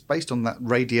 It's based on that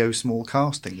radio small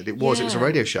cast thing that it was. Yeah. It was a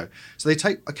radio show, so they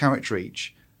take a character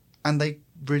each, and they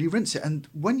really rinse it. And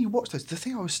when you watch those, the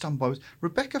thing I was stunned by was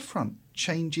Rebecca Front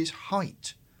changes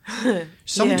height.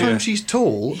 Sometimes she's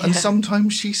tall and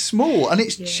sometimes she's small, and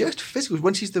it's just physical.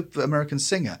 When she's the American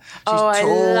singer, she's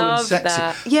tall and sexy.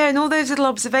 That. Yeah, and all those little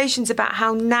observations about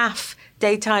how naff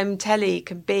daytime telly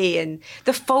can be, and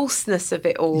the falseness of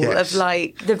it all, of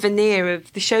like the veneer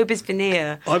of the showbiz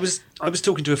veneer. I was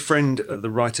talking to a friend,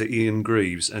 the writer Ian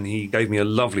Greaves, and he gave me a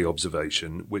lovely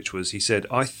observation, which was, he said,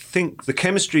 I think the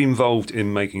chemistry involved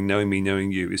in making Knowing Me,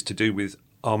 Knowing You is to do with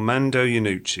Armando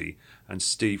Iannucci and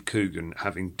Steve Coogan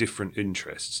having different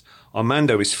interests.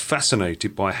 Armando is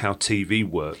fascinated by how TV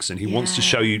works, and he wants to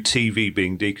show you TV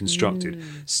being deconstructed.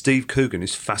 Steve Coogan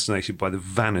is fascinated by the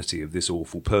vanity of this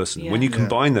awful person. When you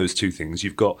combine those two things,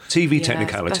 you've got TV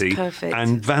technicality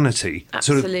and vanity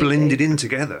sort of blended in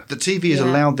together. The TV has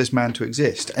allowed this man to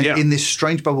exist, and in this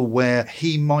strange bubble where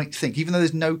he might think, even though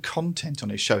there's no content on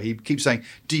his show, he keeps saying,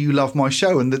 do you love my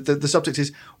show? And the subject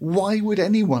is, why would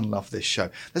anyone love this show?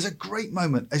 There's a great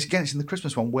moment, again, it's in the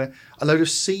Christmas one, where a load of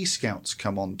Sea Scouts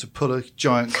come on to pull a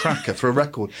giant cracker for a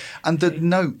record, and the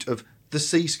note of the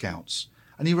Sea Scouts,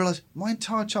 and you realise my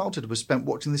entire childhood was spent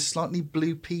watching this slightly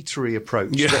Blue Petery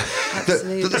approach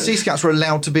that the Sea Scouts were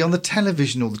allowed to be on the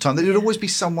television all the time. There would always be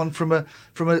someone from a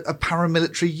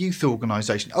paramilitary youth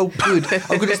organisation. Oh good,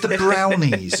 it's the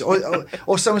Brownies,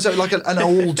 or so like an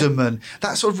alderman.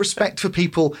 That sort of respect for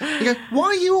people. You go, why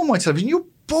are you on my television? You're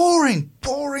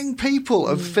boring people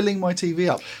of filling my TV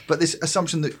up. But this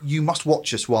assumption that you must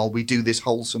watch us while we do this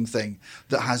wholesome thing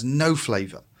that has no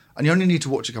flavour. And you only need to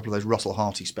watch a couple of those Russell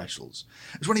Harty specials.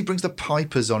 It's when he brings the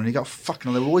pipers on and you go,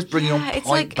 fucking, they're always bringing on pipe it's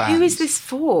like, bands. who is this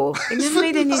for? It never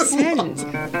made any sense.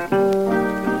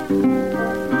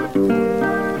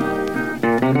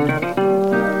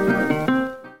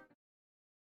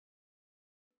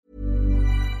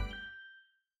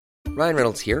 Ryan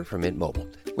Reynolds here from Mint Mobile.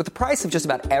 With the price of just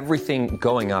about everything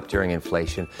going up during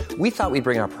inflation, we thought we'd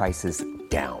bring our prices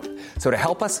down. So to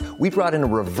help us, we brought in a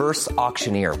reverse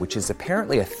auctioneer, which is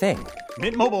apparently a thing.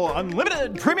 Mint Mobile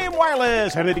Unlimited Premium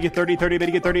Wireless. How to get 30, 30, bit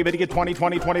to get 30, bit to get 20,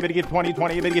 20, 20, bit to get 20,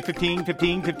 20, bit to get 15,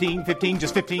 15, 15, 15,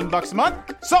 just $15 a month?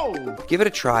 Sold! Give it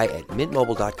a try at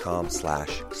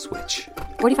mintmobile.com/switch.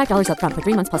 $45 up front for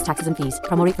 3 months plus taxes and fees.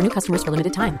 Promo rate for new customers for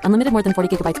limited time. Unlimited more than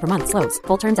 40 gigabytes per month. Slows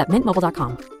full terms at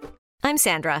mintmobile.com. I'm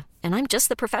Sandra, and I'm just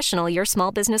the professional your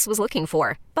small business was looking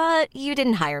for. But you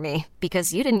didn't hire me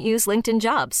because you didn't use LinkedIn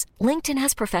Jobs. LinkedIn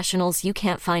has professionals you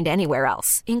can't find anywhere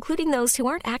else, including those who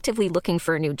aren't actively looking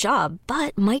for a new job,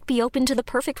 but might be open to the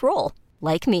perfect role,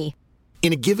 like me.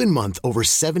 In a given month, over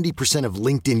 70% of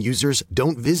LinkedIn users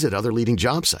don't visit other leading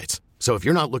job sites. So if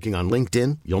you're not looking on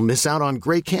LinkedIn, you'll miss out on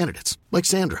great candidates like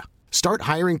Sandra. Start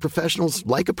hiring professionals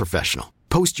like a professional.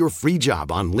 Post your free job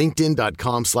on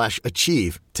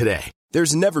linkedin.com/achieve today.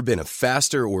 There's never been a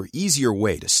faster or easier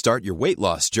way to start your weight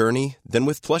loss journey than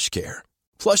with PlushCare.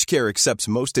 PlushCare accepts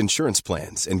most insurance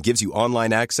plans and gives you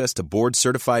online access to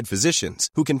board-certified physicians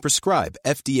who can prescribe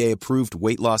FDA-approved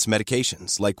weight loss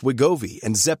medications like Wegovy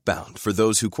and Zepbound for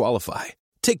those who qualify.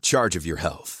 Take charge of your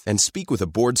health and speak with a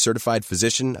board-certified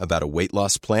physician about a weight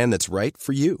loss plan that's right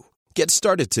for you. Get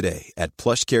started today at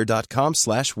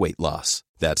plushcare.com/weight loss.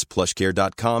 That's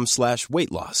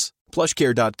plushcare.com/weight loss.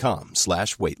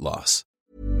 plushcare.com/weight loss.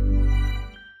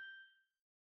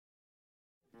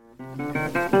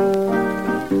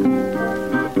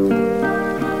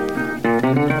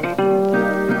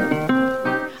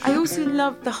 I also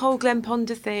loved the whole Glenn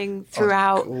Ponder thing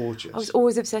throughout. Oh, gorgeous. I was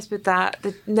always obsessed with that.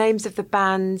 The names of the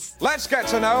bands. Let's get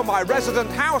to know my resident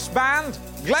house band,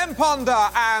 Glenn Ponder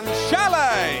and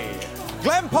Chalet.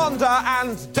 Glenn Ponder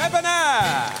and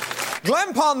Debonair.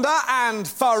 Glenn Ponder and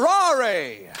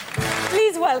Ferrari.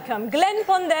 Please welcome Glenn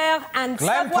Ponder and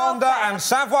Glenn Ponder and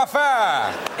Savoir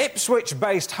Faire.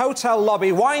 Ipswich-based hotel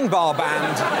lobby wine bar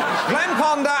band, Glenn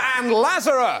Ponder and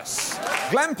Lazarus.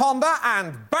 Glenn Ponder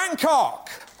and Bangkok.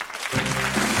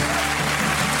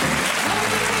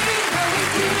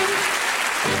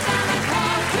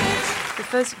 The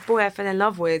first boy I fell in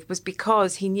love with was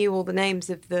because he knew all the names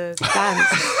of the bands.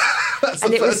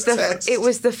 And it was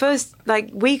the first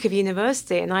week of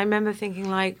university, and I remember thinking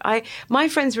my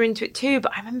friends were into it too,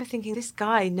 but I remember thinking this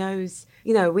guy knows.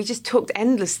 We just talked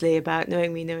endlessly about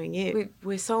knowing me, knowing you.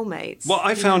 We're soulmates. Well,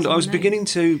 I was beginning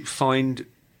to find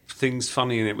things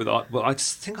funny in it. I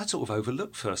think I sort of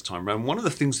overlooked first time round. One of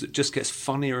the things that just gets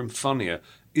funnier and funnier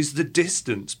is the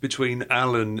distance between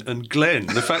Alan and Glenn.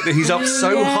 The fact that he's up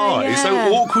so high,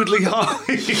 so awkwardly high,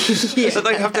 that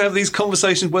they have to have these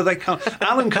conversations where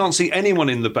Alan can't see anyone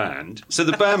in the band, so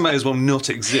the band may as well not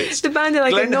exist. The band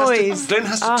are like a noise. Glenn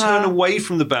has to turn away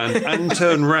from the band and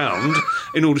turn round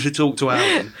in order to talk to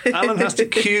Alan. Alan has to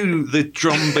cue the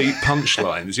drum beat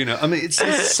punchlines, I mean, it's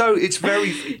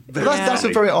very, very that's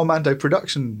a very Armando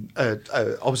production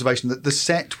observation, that the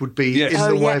set would be in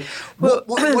the way.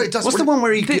 What it does. What's the one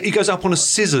where he goes up on a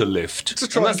scissor lift?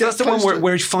 That's the one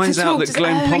where he finds out that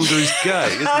Glenn Ponder is gay,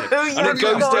 isn't it? And it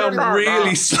goes down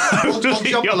really slowly.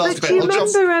 But do you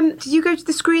remember? Did you go to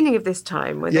the screening of this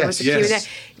time when there was a Q&A?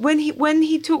 When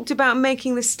he talked about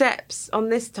making the steps on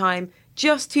this time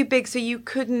just too big so you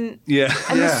couldn't. Yeah.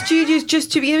 And the studio's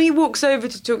just too big. He walks over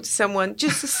to talk to someone.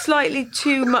 Just slightly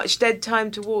too much dead time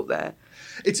to walk there.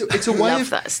 It's a way Love of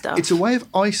that stuff. It's a way of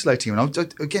isolating. And I'm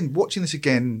watching this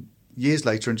again years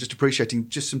later and just appreciating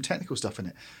just some technical stuff in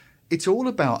it. It's all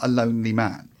about a lonely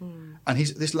man. And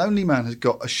this lonely man has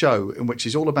got a show in which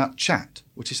is all about chat,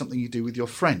 which is something you do with your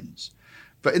friends.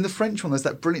 But in the French one, there's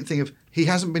that brilliant thing of he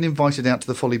hasn't been invited out to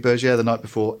the Folies Bergère the night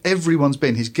before. Everyone's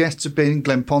been. His guests have been,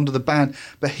 Glenn Ponder, the band,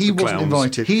 but he wasn't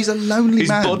invited. He's a lonely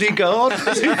man. His bodyguard.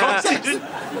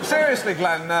 Seriously,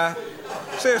 Glenn,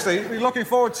 seriously, are you looking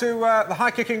forward to the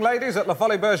high-kicking ladies at La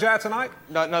Folies Bergère tonight?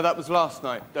 No, that was last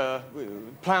night. The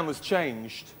plan was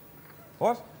changed.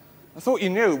 What? I thought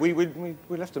you knew. We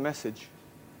left a message.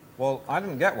 Well, I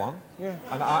didn't get one. Yeah.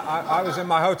 And I was in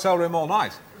my hotel room all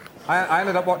night. I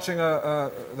ended up watching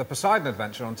the Poseidon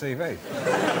Adventure on TV.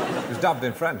 It was dubbed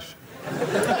in French.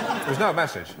 There was no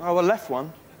message. Oh, I left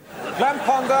one. Glenn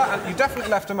Ponder, and you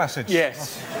definitely left a message.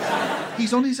 Yes.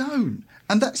 he's on his own.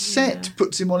 And that set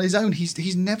puts him on his own.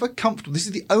 He's never comfortable. This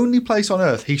is the only place on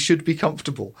earth he should be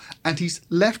comfortable. And he's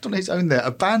left on his own there,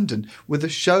 abandoned, with a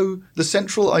show. The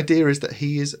central idea is that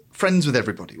he is friends with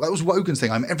everybody. Well, that was Wogan's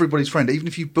thing. I'm everybody's friend, even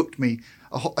if you booked me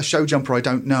a show jumper I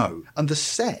don't know. And the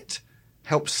set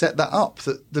helps set that up,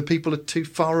 that the people are too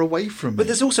far away from But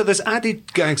me. there's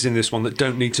added gags in this one that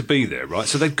don't need to be there, right?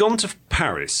 So they've gone to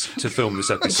Paris to film this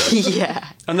episode. Yeah.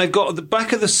 And they've got, at the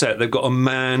back of the set, they've got a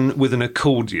man with an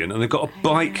accordion, and they've got a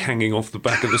bike hanging off the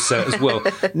back of the set as well.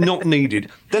 Not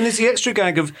needed. Then there's the extra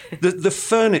gag of the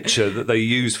furniture that they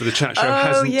use for the chat show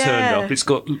hasn't turned up. It's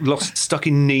got stuck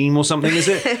in Nîmes or something, is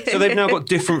it? So they've now got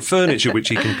different furniture, which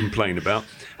he can complain about.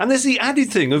 And there's the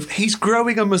added thing of he's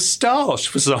growing a moustache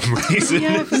for some reason.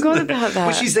 Yeah, I forgot about that.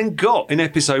 Which he's then got in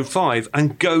episode 5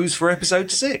 and goes for episode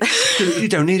 6. You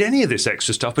don't need any of this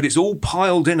extra stuff, but it's all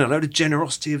piled in, a load of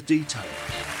generosity of detail.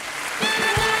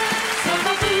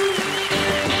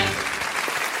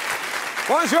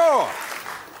 Bonjour.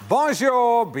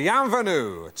 Bonjour,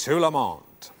 bienvenue to Le Monde.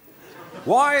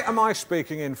 Why am I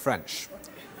speaking in French?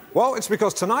 Well, it's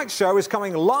because tonight's show is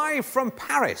coming live from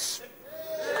Paris.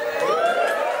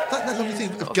 That lovely thing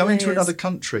of going to another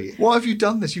country. Why have you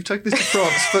done this? You've taken this to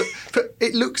France, but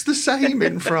it looks the same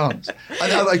in France. And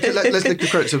let's look at the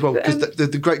credits as well, because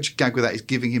the great gag with that is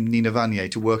giving him Nina Vanier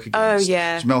to work against. Oh,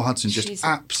 yeah. Mel Hudson just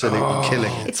absolutely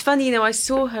killing it. It's funny, I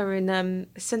saw her in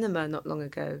a cinema not long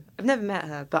ago. I've never met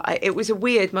her, but it was a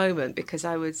weird moment because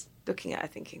I was looking at her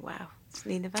thinking, wow, it's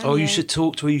Nina Vanier. Oh, you should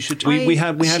talk to her. We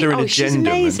had her in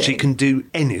Agenda, and she can do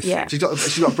anything. Yeah. She's got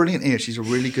a brilliant ear. She's a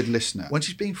really good listener. When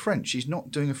she's being French, she's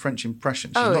not doing a French impression.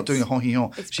 She's not doing a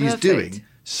hon. She's doing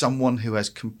someone who has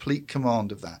complete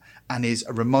command of that and is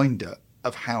a reminder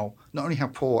of how, not only how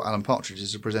poor Alan Partridge is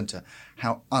as a presenter,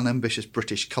 how unambitious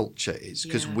British culture is,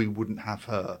 because we wouldn't have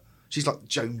her. She's like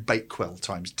Joan Bakewell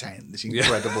times 10, this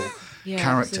incredible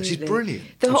character. Absolutely. She's brilliant.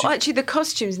 Actually, the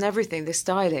costumes and everything, the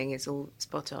styling is all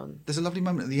spot on. There's a lovely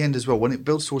moment at the end as well when it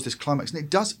builds towards this climax. And it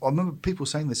does, I remember people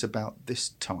saying this about this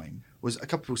time, was a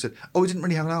couple of people said, oh, it didn't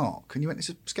really have an arc. And you went, it's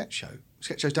a sketch show.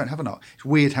 Sketch shows don't have an arc. It's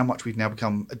weird how much we've now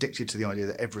become addicted to the idea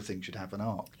that everything should have an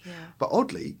arc. Yeah. But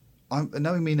oddly,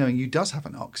 knowing you does have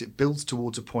an arc, because it builds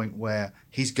towards a point where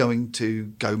he's going to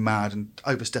go mad and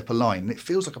overstep a line. And it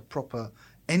feels like a proper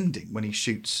ending when he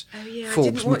shoots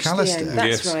Forbes McAllister.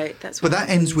 That's right. But that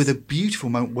ends with a beautiful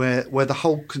moment where the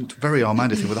whole, very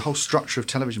Armando thing, where the whole structure of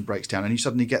television breaks down and you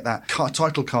suddenly get that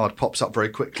title card pops up very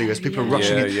quickly as people are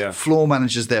rushing in, floor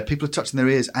managers there, people are touching their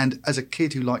ears. And as a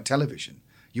kid who liked television,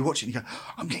 you watch it and you go,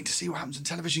 I'm getting to see what happens when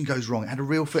television goes wrong. It had a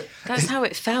real fit. That's how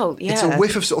it felt, yeah. It's a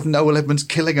whiff of sort of Noel Edmonds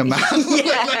killing a man.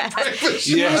 Yeah.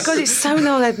 Oh, God, it's so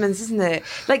Noel Edmonds, isn't it?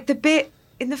 Like the bit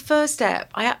in the first step,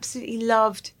 I absolutely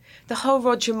loved the whole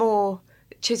Roger Moore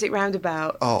Chiswick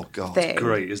Roundabout thing. It's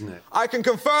great, isn't it? I can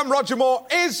confirm Roger Moore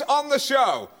is on the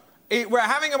show. We're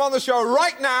having him on the show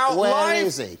right now. Where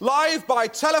is he? Live by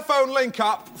telephone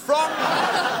link-up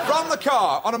from the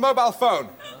car on a mobile phone.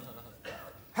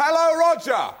 Hello,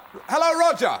 Roger. Hello,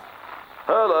 Roger.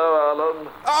 Hello, Alan.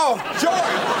 Oh, Joy.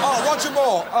 Oh, Roger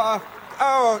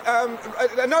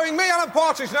Moore. Knowing me, Alan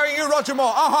Partridge. Knowing you, Roger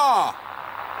Moore. Aha.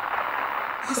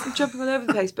 Just jumping all over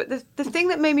the place. But the thing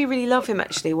that made me really love him,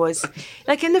 actually, was,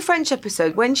 like, in the French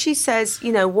episode, when she says,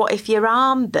 what if your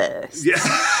arm burst? Yeah.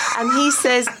 And he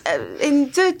says,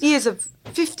 in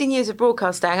 15 years of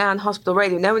broadcasting and hospital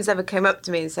radio, no one's ever came up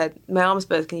to me and said, my arm's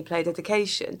burst, can you play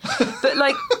dedication? But,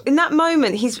 like, in that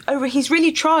moment, he's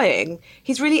really trying.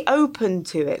 He's really open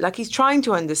to it. Like, he's trying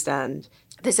to understand.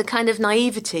 There's a kind of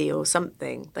naivety or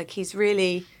something. Like, he's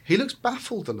really... He looks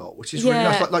baffled a lot, which is really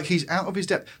nice. Like he's out of his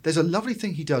depth. There's a lovely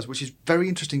thing he does, which is very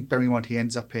interesting, bearing in mind he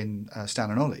ends up in Stan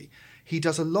and Ollie. He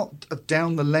does a lot of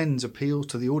down-the-lens appeals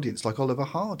to the audience, like Oliver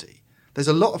Hardy. There's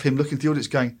a lot of him looking at the audience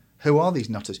going, who are these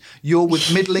nutters? You're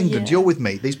with Middle England, you're with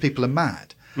me, these people are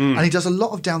mad. And he does a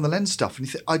lot of down-the-lens stuff. And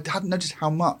I hadn't noticed how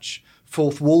much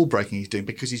fourth wall breaking he's doing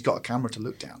because he's got a camera to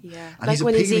look down. Yeah, and like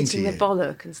when he's eating the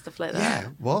bollock and stuff like that. Yeah,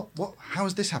 what? How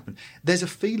has this happened? There's a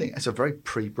feeling, it's a very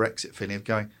pre-Brexit feeling of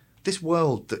going, this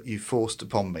world that you forced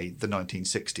upon me, the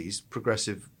 1960s,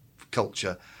 progressive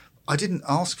culture, I didn't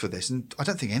ask for this, and I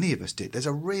don't think any of us did. There's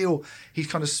a real... He's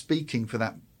kind of speaking for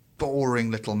that boring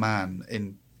little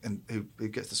man who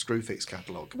gets the Screwfix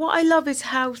catalogue. What I love is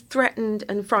how threatened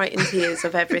and frightened he is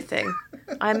of everything.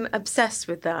 I'm obsessed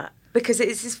with that, because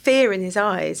it's his fear in his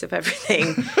eyes of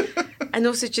everything. And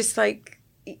also just, like...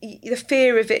 the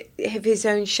fear of his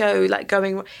own show, like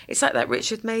going, it's like that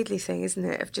Richard Madeley thing, isn't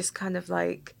it? Of just kind of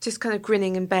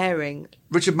grinning and bearing.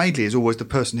 Richard Madeley is always the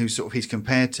person who he's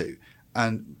compared to,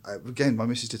 And again, my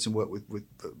missus did some work with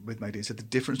Madeley and said the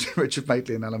difference between Richard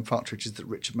Madeley and Alan Partridge is that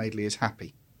Richard Madeley is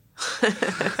happy.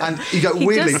 And you go, he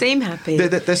weirdly, does seem happy.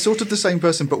 They're sort of the same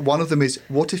person, but one of them is,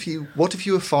 what if you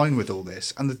were fine with all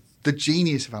this? And the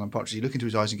genius of Alan Partridge, you look into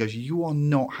his eyes and goes, you are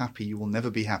not happy, you will never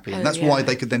be happy. And that's why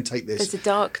they could then take this. There's a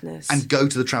darkness. And go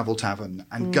to the Travel Tavern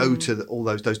and go to all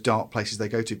those dark places they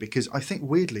go to. Because I think,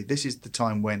 weirdly, this is the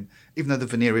time when, even though the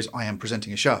veneer is, I am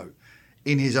presenting a show,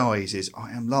 in his eyes is,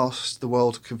 I am lost, the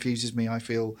world confuses me, I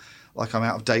feel like I'm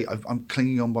out of date, I'm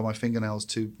clinging on by my fingernails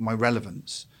to my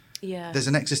relevance. Yeah. There's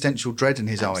an existential dread in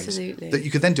his eyes that you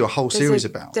could then do a whole There's series a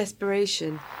about.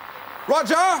 Desperation.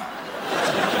 Roger!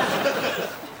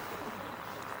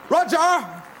 Roger!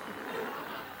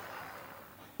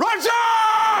 Roger!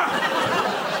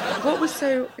 What was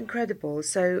so incredible,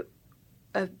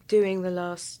 doing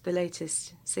the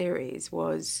latest series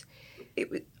was,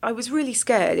 I was really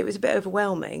scared. It was a bit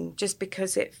overwhelming just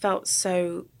because it felt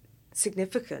so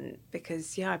significant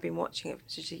because, I've been watching it from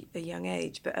such a young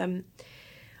age. But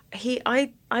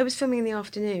I was filming in the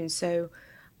afternoon, so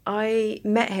I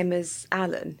met him as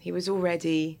Alan. He was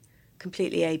already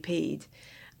completely AP'd.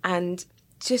 And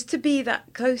just to be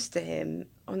that close to him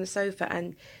on the sofa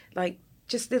and, like,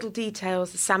 just little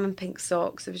details, the salmon pink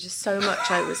socks, there was just so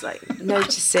much I was, like,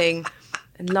 noticing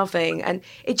and loving, and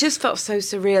it just felt so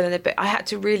surreal and a bit. I had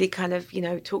to really kind of,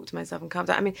 talk to myself and calm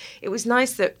down. I mean, it was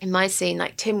nice that in my scene,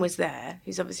 like, Tim was there,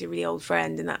 who's obviously a really old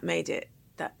friend, and that made it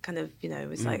that kind of,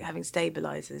 was like having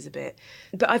stabilizers a bit.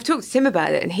 But I've talked to Tim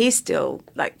about it, and he still,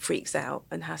 like, freaks out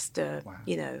and has to,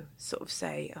 sort of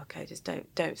say, okay, just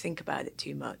don't think about it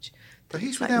too much. But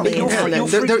he's like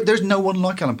without. There's no one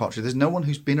like Alan Partridge. There's no one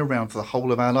who's been around for the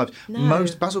whole of our lives. No.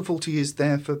 Basil Fawlty is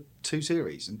there for 2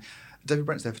 series, and David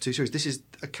Brent's there for 2 series. This is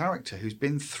a character who's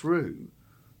been through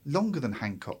longer than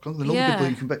Hancock, longer than people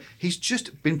you can bet. He's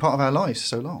just been part of our lives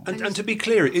so long. And to be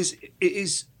clear, it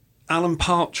is Alan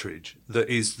Partridge that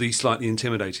is the slightly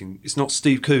intimidating. It's not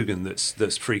Steve Coogan that's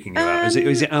freaking you out.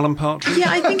 Is it Alan Partridge? Yeah,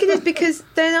 I think it is, because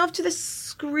then after the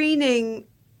screening,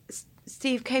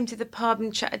 Steve came to the pub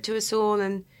and chatted to us all,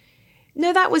 and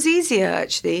no, that was easier,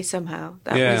 actually, somehow.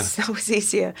 That was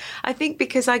easier. I think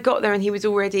because I got there and he was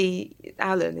already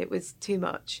Alan, it was too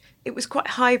much. It was quite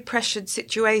a high-pressured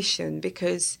situation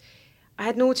because I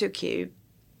had an auto cue,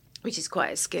 which is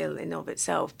quite a skill in of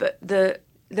itself, but there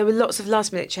were lots of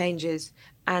last-minute changes,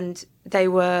 and they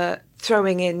were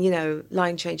throwing in,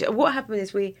 line change. What happened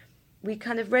is we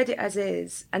kind of read it as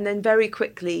is, and then very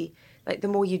quickly, like, the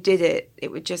more you did it,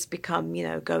 it would just become,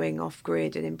 going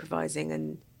off-grid and improvising,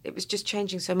 and it was just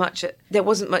changing so much. There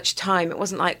wasn't much time. It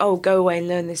wasn't like, oh, go away and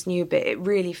learn this new bit. It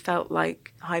really felt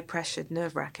like high-pressured,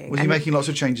 nerve-wracking. Was he making lots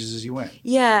of changes as you went?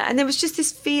 Yeah, and there was just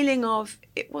this feeling of,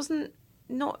 it wasn't,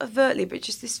 not overtly, but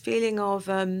just this feeling of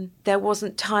there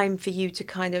wasn't time for you to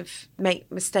kind of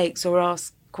make mistakes or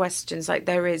ask questions like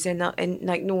there is in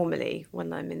like normally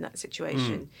when I'm in that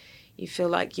situation. You feel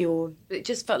like it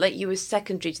just felt like you were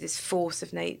secondary to this force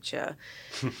of nature.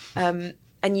 And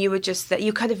you were just that,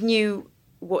 you kind of knew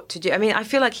what to do. I mean, I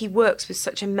feel like he works with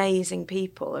such amazing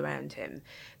people around him,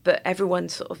 but everyone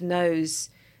sort of knows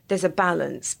there's a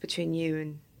balance between you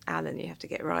and Alan you have to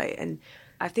get right. And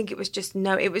I think it was just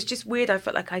weird. I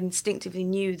felt like I instinctively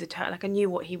knew I knew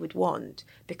what he would want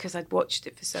because I'd watched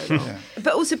it for so long.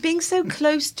 But also being so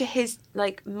close to his,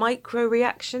 like, micro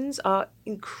reactions are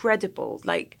incredible.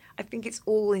 Like, I think it's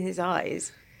all in his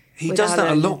eyes. He does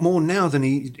that a lot more now than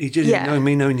he did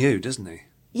knowing you, doesn't he?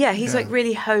 Yeah, he's like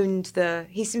really honed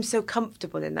he seems so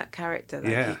comfortable in that character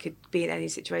that he could be in any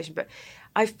situation. But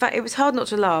it was hard not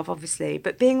to laugh, obviously,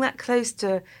 but being that close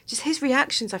to just his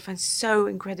reactions, I find so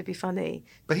incredibly funny.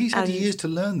 But he's had years to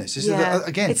learn this.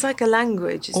 Again, it's like a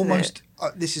language, isn't it?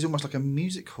 This is almost like a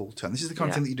music hall term. This is the kind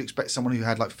of thing that you'd expect someone who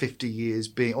had like 50 years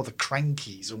being, or the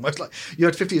Crankies, almost like you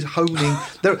had 50 years honing.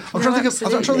 I'm trying to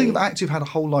think of actors who've had a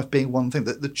whole life being one thing.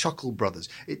 The Chuckle Brothers.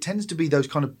 It tends to be those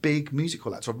kind of big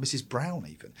musical actors, or Mrs. Brown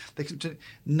even.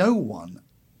 No one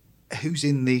who's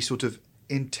in the sort of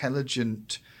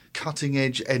intelligent,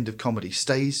 cutting-edge end of comedy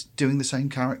stays doing the same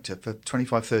character for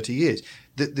 25, 30 years.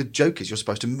 The joke is you're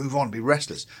supposed to move on, be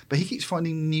restless. But he keeps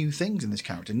finding new things in this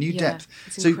character, new depth.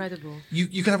 It's incredible.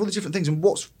 You can have all these different things. And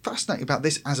what's fascinating about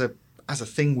this as a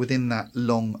thing within that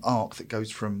long arc that goes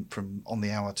from On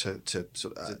the Hour to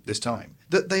sort of this time,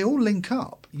 that they all link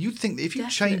up. You'd think that if you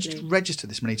changed register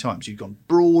this many times, you'd gone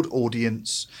broad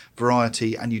audience,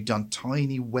 variety, and you'd done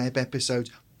tiny web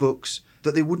episodes, books,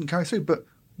 that they wouldn't carry through. But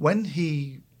when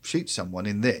he shoots someone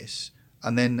in this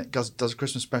and then does a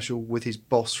Christmas special with his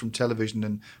boss from television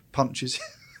and punches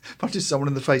someone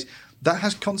in the face, that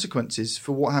has consequences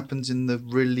for what happens in the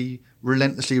really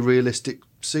relentlessly realistic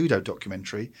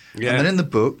pseudo-documentary, and then in the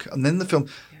book, and then the film.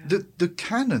 Yeah. The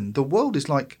canon, the world is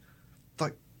like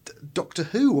Doctor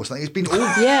Who or something. It's been all...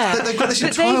 They've got this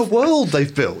entire world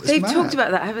they've built. It's they've mad. talked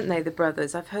about that, haven't they, the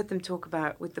brothers? I've heard them talk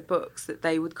about, with the books, that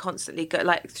they would constantly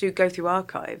go through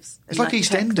archives. It's like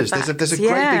EastEnders. There's a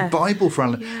great big Bible for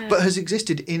Alan, but has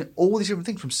existed in all these different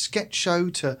things, from sketch show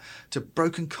to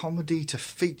broken comedy to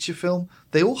feature film.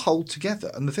 They all hold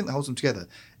together, and the thing that holds them together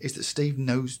is that Steve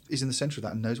is in the centre of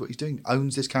that and knows what he's doing,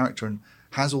 owns this character and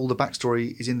has all the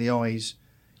backstory, is in the eyes.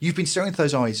 You've been staring at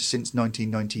those eyes since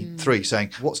 1993,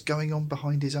 saying, what's going on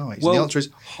behind his eyes? Well, and the answer is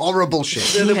horrible shit.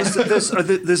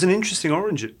 There's an interesting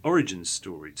origin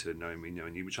story to Knowing Me,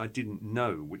 Knowing You, which I didn't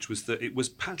know, which was that it was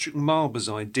Patrick Marber's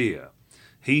idea.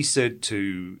 He said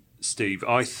to Steve,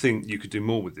 I think you could do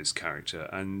more with this character.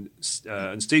 And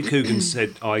Steve Coogan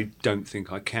said, I don't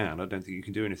think I can. I don't think you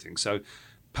can do anything. So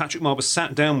Patrick Marber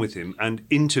sat down with him and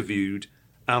interviewed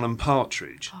Alan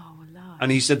Partridge.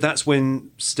 And he said that's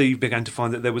when Steve began to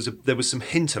find that there was some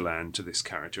hinterland to this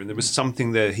character, and there was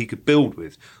something there he could build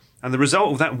with. And the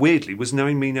result of that, weirdly, was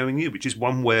Knowing Me, Knowing You, which is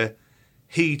one where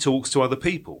he talks to other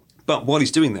people. But while he's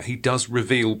doing that, he does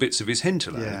reveal bits of his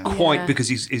hinterland, because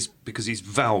his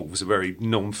valves are very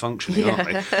non-functioning, aren't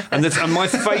they? And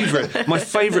my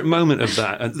favourite moment of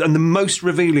that, and the most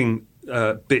revealing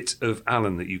bit of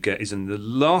Alan that you get, is in the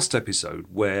last episode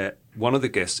where one of the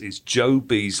guests is Joe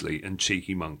Beasley and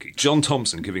Cheeky Monkey. John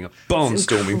Thompson giving a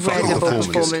barnstorming fucking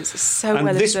performance. So and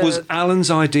this was Alan's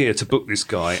idea to book this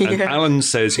guy. And Alan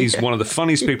says he's one of the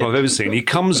funniest people I've ever seen. He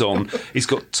comes on, he's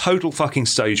got total fucking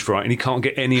stage fright, and he can't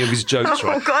get any of his jokes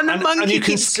right. God, and the monkey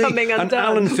keeps coming undone. And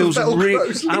Alan feels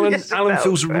Alan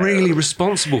feels really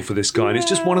responsible for this guy. And it's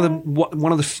just one of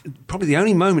the probably the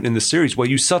only moment in the series where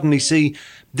you suddenly see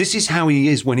this is how he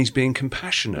is when he's being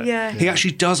compassionate. Yeah. He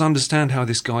actually does understand how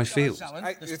this guy feels.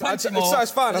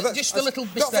 It's fine. Just a little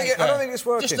mistake. I don't think it's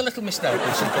working. Just a little mistake.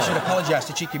 I should apologise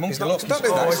to Cheeky Monkey. Don't do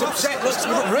that. He's upset. It's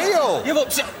not real. You've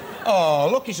upset. Oh,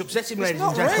 look, he's upsetting me. It's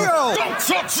not real. Don't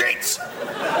touch it!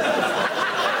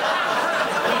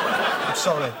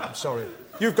 I'm sorry.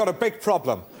 You've got a big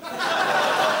problem.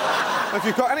 If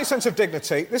you've got any sense of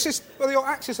dignity, your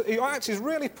act is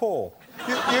really poor.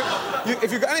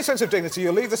 If you've got any sense of dignity,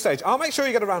 you'll leave the stage. I'll make sure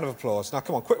you get a round of applause. Now,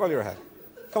 come on, quick while you're ahead.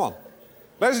 Come on.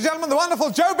 Ladies and gentlemen, the wonderful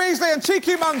Joe Beasley and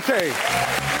Cheeky Monkey.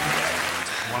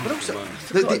 But also,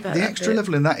 the extra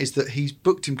level in that is that he's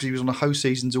booked him because he was on a Ho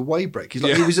season's away break. He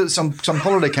was at some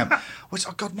holiday camp.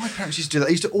 Oh God, my parents used to do that.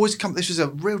 They used to always come. This was a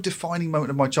real defining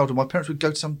moment of my childhood. My parents would go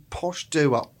to some posh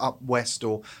do up west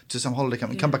or to some holiday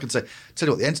camp and come back and say, "Tell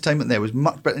you what, the entertainment there was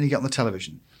much better than you get on the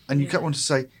television." And you kept wanting to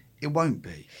say, "It won't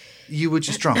be. You were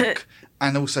just drunk."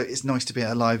 And also, it's nice to be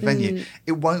at a live venue.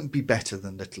 It won't be better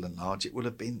than Little and Large. It will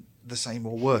have been the same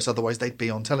or worse. Otherwise, they'd be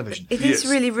on television. It is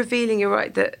really revealing, you're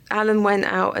right, that Alan went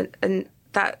out and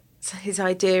that's his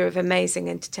idea of amazing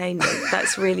entertainment.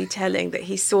 That's really telling, that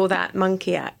he saw that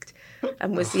monkey act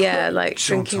and was,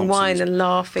 drinking wine and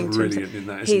laughing. Brilliant in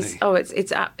that, isn't he?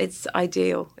 It's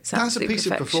ideal. It's that's a piece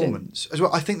of performance as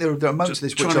well. I think there are moments of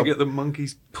this which trying to get the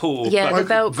monkey's paw the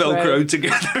Velcro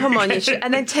together. Come on,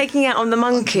 and then taking out on the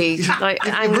monkey,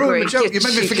 angry. You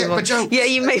made me forget my jokes. Yeah,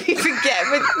 you made me forget.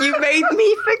 You made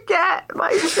me forget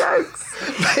my jokes.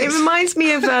 It reminds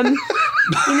me of the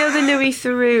Louis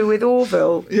Theroux with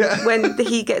Orville, when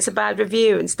he gets a bad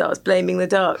review and starts blaming the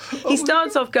duck. He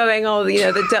starts off going,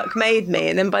 the duck made me,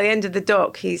 and then by the end of the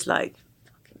doc, he's like,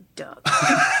 fucking duck.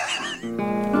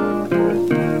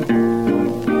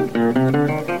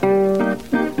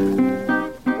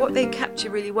 What they capture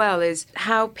really well is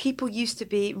how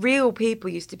real people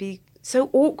used to be so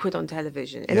awkward on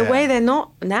television. In a way they're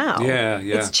not now. Yeah.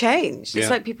 It's changed. It's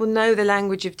like people know the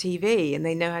language of TV and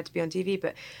they know how to be on TV,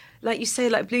 but like you say,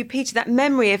 like Blue Peter, that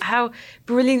memory of how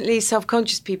brilliantly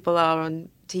self-conscious people are on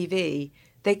TV,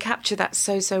 they capture that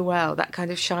so well, that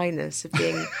kind of shyness of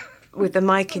being with the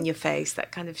mic in your face,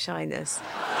 that kind of shyness.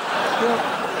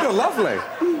 You're lovely.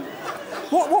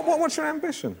 What's your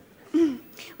ambition?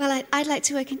 Well, I'd like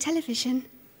to work in television.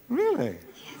 Really?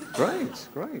 Yes.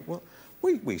 Great. Well,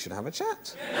 we should have a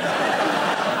chat.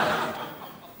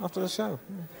 After the show.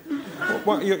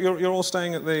 You're all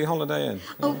staying at the Holiday Inn?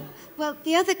 Oh, well,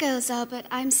 the other girls are, but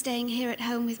I'm staying here at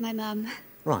home with my mum.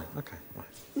 Right, OK, right.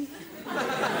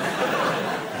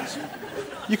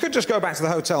 You could just go back to the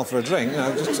hotel for a drink,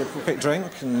 just a quick drink,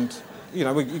 and,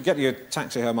 we get your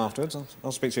taxi home afterwards.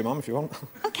 I'll speak to your mum if you want.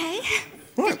 OK.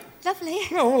 Right. Lovely.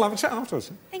 No, we'll have a chat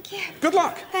afterwards. Thank you. Good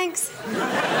luck. Thanks.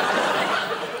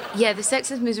 Yeah, the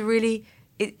sexism is really...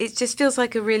 It just feels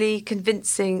like a really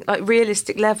convincing,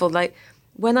 realistic level. Like,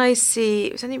 when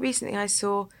it was only recently I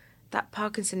saw that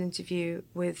Parkinson interview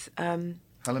with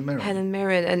Helen Mirren. Helen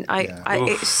Mirren, and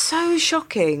it's so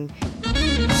shocking.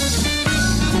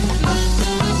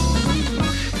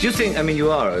 Do you think, I mean,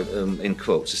 you are, in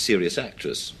quotes, a serious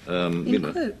actress?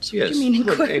 In quotes? Yes. What do you mean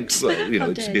in quotes? Well,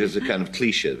 it's because it's a kind of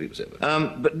cliche people say.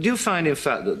 But do you find, in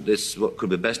fact, that this, what could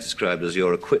be best described as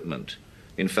your equipment,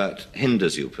 in fact,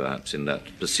 hinders you, perhaps, in that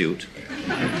pursuit?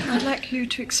 I'd like you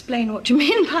to explain what you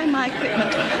mean by my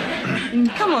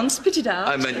equipment. Come on, spit it out.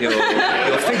 I meant your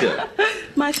figure.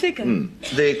 My figure?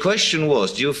 The question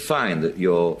was, do you find that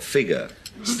your figure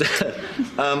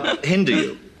hinder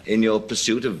you in your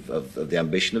pursuit of the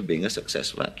ambition of being a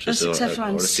successful actress?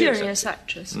 I'm a serious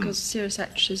actress, because serious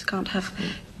actresses can't have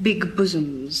big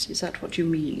bosoms. Is that what you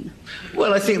mean?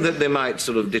 Well, I think that they might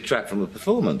sort of detract from a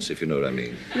performance, if you know what I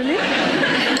mean. Really?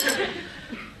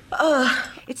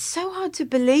 It's so hard to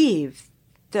believe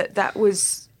that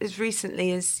was as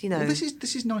recently as, Well, this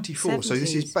is 94, 70s. So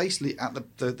this is basically at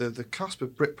the cusp of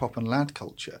Britpop and lad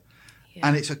culture. Yeah.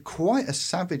 And it's quite a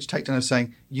savage takedown of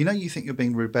saying, you think you're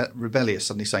being rebellious,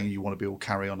 suddenly saying you want to be all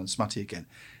carry on and smutty again.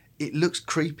 It looks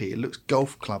creepy. It looks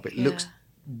golf club. It looks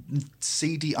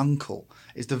seedy uncle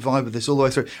is the vibe of this all the way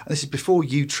through. And this is before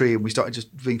U-Tree and we started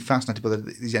just being fascinated by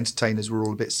these entertainers were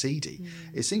all a bit seedy.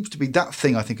 It seems to be that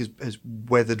thing, I think, has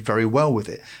weathered very well with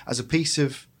it. As a piece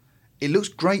of... It looks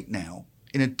great now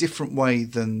in a different way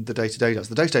than the Day-to-Day does.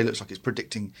 The Day-to-Day looks like it's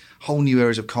predicting whole new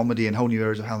areas of comedy and whole new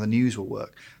areas of how the news will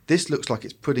work. This looks like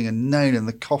it's putting a nail in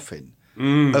the coffin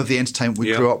of the entertainment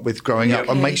we grew up with growing up,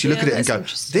 and makes you look at it and go,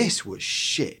 this was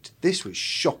shit. This was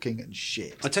shocking and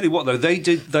shit. I tell you what, though,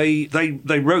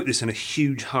 they wrote this in a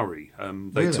huge hurry.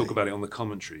 They talk about it on the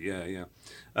commentary,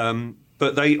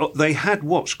 but they had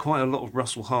watched quite a lot of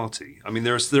Russell Harty. I mean,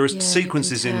 there are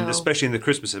sequences especially in the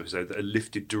Christmas episode, that are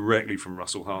lifted directly from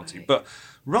Russell Harty. Right. But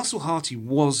Russell Harty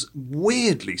was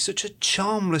weirdly such a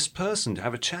charmless person to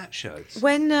have a chat show.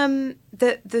 When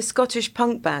the Scottish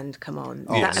punk band come on,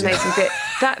 that amazing bit,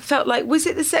 that felt like, was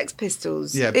it the Sex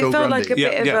Pistols? Yeah, it Bill felt Grundy. like a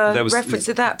bit of a reference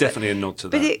to that. Definitely a nod to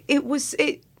that. But it was.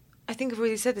 I think I've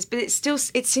already said this, but it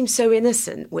seems so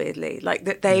innocent, weirdly, like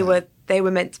that they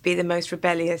were meant to be the most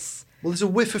rebellious. Well, there's a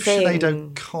whiff of Sinead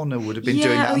O'Connor would have been doing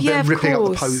that, and then ripping up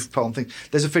the post palm thing.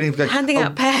 There's a feeling of going, handing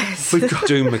out pears. We've got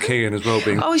Doom McKeon as well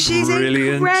being she's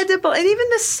brilliant. Incredible, and even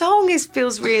the song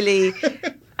feels really.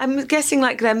 I'm guessing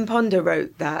like Glenn Ponder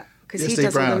wrote that because he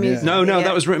does all the music. No,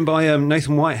 that was written by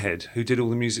Nathan Whitehead, who did all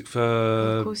the music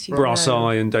for Brass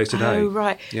Eye and Day-to-Day. Oh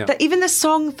right, yeah. Even the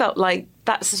song felt like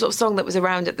that's the sort of song that was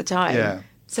around at the time. Yeah.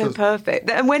 So perfect.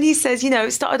 And when he says,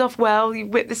 it started off well, you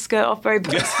whipped the skirt off very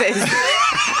BuzzFeed.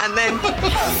 And then...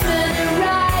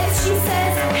 arrives, she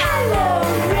says, hello,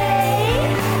 Ray,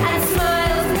 and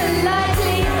smiles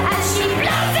politely as she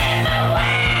blows him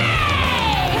away.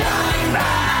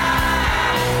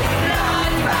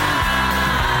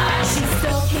 Long she's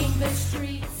stalking the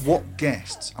streets. What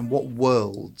guests and what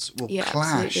worlds will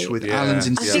clash absolutely. with Alan's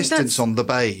insistence on the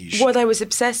beige? What I was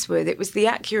obsessed with, it was the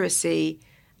accuracy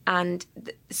and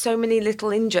so many little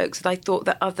in-jokes that I thought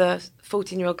that other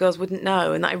 14-year-old girls wouldn't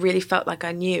know, and that I really felt like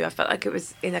I knew. I felt like it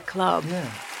was in a club.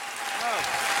 Yeah.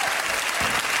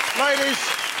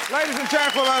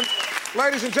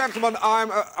 Ladies and gentlemen,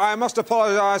 I must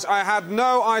apologise. I had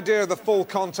no idea of the full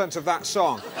content of that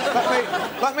song.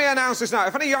 Let me announce this now.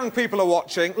 If any young people are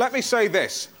watching, let me say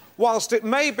this. Whilst it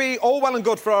may be all well and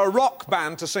good for a rock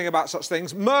band to sing about such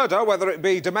things, murder, whether it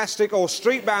be domestic or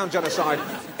street-bound genocide,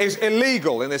 is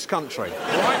illegal in this country.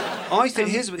 Right? I think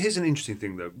here's an interesting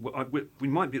thing, though. We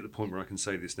might be at the point where I can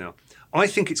say this now. I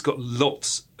think it's got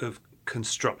lots of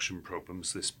construction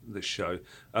problems, this show.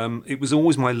 It was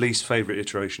always my least favourite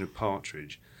iteration of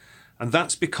Partridge. And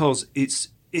that's because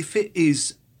if it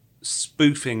is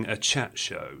spoofing a chat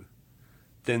show,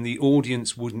 then the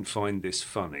audience wouldn't find this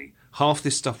funny. Half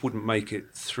this stuff wouldn't make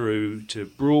it through to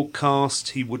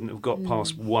broadcast. He wouldn't have got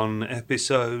past one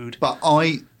episode. But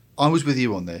I was with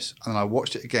you on this, and I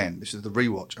watched it again. This is the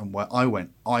rewatch, and where I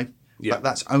went, but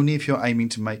that's only if you're aiming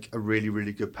to make a really,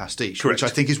 really good pastiche, Correct.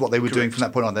 which I think is what they were doing from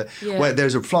that point on. Where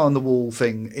there's a fly on the wall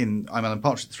thing in I'm Alan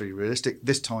Partridge, it's really realistic.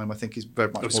 This time, I think, is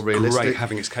very much more realistic. Great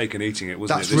having its cake and eating it,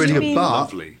 wasn't That's it? really good. But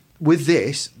lovely. With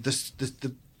this,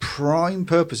 the prime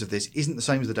purpose of this isn't the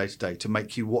same as the Day-to-Day, to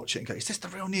make you watch it and go, is this the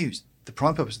real news? The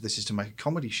prime purpose of this is to make a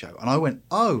comedy show. And I went,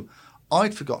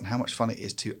 I'd forgotten how much fun it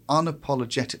is to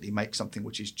unapologetically make something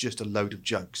which is just a load of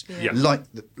jokes. Yeah. Like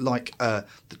the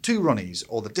Two Ronnies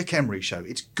or the Dick Emery show.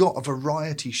 It's got a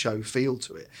variety show feel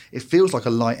to it. It feels like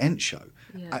a light end show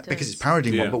because it's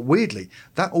parodying one. But weirdly,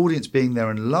 that audience being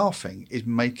there and laughing is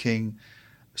making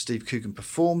Steve Coogan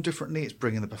perform differently. It's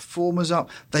bringing the performers up.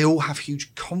 They all have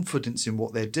huge confidence in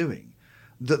what they're doing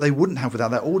that they wouldn't have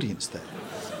without that audience there.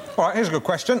 All right, here's a good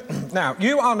question. Now,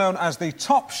 you are known as the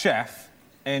top chef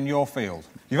in your field.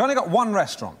 You've only got one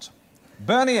restaurant.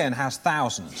 Bernie Inn has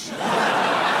thousands.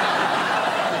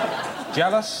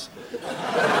 Jealous?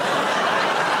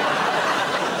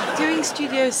 Doing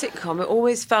studio sitcom, it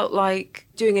always felt like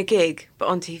doing a gig, but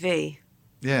on TV.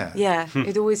 Yeah. Yeah,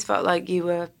 it always felt like you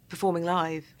were performing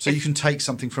live. So you can take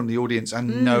something from the audience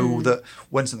and know that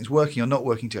when something's working or not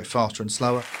working to go faster and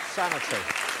slower. Sanity.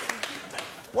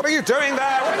 What are you doing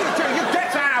there? What are you doing? You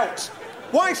get out!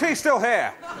 Why is he still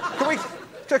here?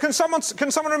 Can someone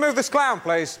remove this clown,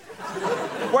 please?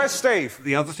 Where's Steve?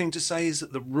 The other thing to say is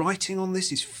that the writing on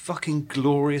this is fucking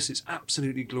glorious. It's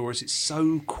absolutely glorious. It's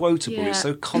so quotable. Yeah. It's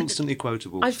so constantly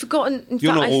quotable. I'd forgotten.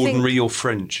 You're not ordinary, you're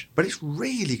French. But it's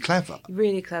really clever.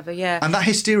 Really clever, yeah. And that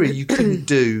hysteria you couldn't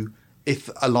do if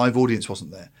a live audience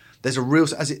wasn't there. There's a real...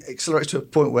 As it accelerates to a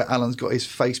point where Alan's got his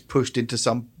face pushed into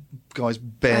some guy's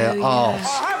bare arse.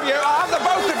 I'll have you. I'll have the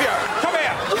both of you. Come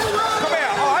here. Come here.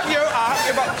 I'll have you. I'll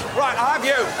have you. Right, I'll have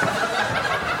you.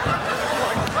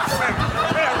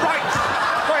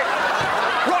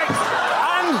 Right.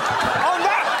 And on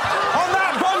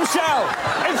that bombshell,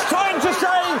 it's time to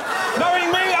say,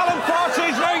 knowing me, Alan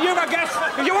Partridge, knowing you, my guest,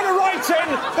 if you want to write in,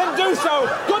 then do so.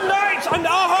 Good night and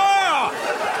aha!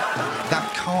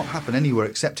 That can't happen anywhere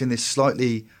except in this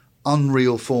slightly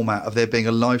unreal format of there being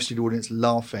a live studio audience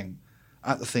laughing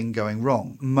at the thing going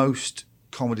wrong. Most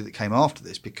comedy that came after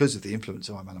this, because of the influence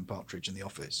of I'm Alan Partridge and The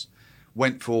Office,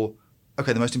 went for,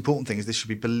 OK, the most important thing is this should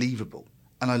be believable.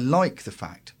 And I like the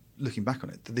fact, looking back on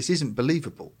it, that this isn't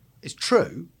believable. It's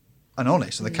true and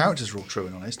honest, and the characters are all true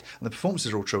and honest, and the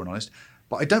performances are all true and honest,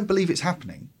 but I don't believe it's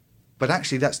happening. But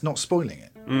actually, that's not spoiling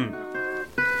it.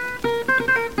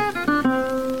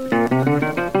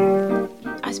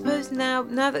 I suppose now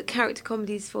that character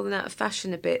comedy's fallen out of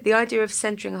fashion a bit, the idea of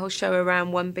centering a whole show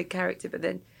around one big character, but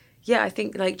then, yeah, I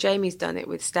think like Jamie's done it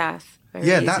with Staff.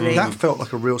 That felt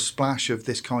like a real splash of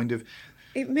this kind of...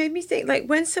 It made me think, like,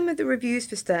 when some of the reviews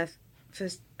for Staff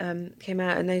came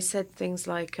out and they said things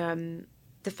like the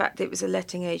fact that it was a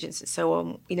letting agent and so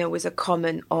on, was a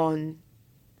comment on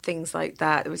things like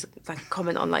that. It was like a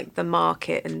comment on, like, the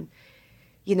market and,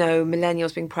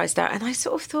 millennials being priced out. And I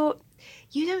sort of thought,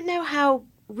 you don't know how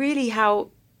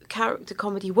character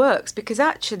comedy works, because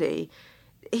actually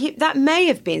that may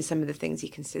have been some of the things he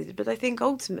considered, but I think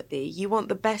ultimately you want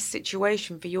the best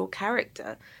situation for your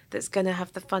character that's going to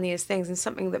have the funniest things and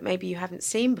something that maybe you haven't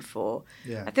seen before.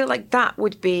 Yeah. I feel like that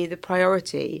would be the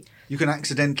priority. You can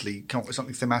accidentally come up with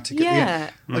something thematic at the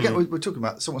end. Again, we're talking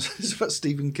about it's about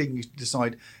Stephen King used to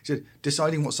he said,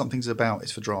 deciding what something's about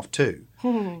is for draft 2.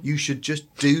 You should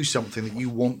just do something that you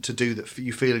want to do that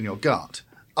you feel in your gut.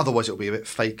 Otherwise, it'll be a bit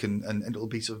fake and it'll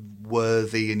be sort of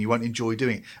worthy and you won't enjoy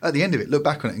doing it. At the end of it, look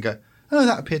back on it and go, oh,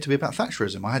 that appeared to be about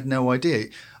Thatcherism. I had no idea.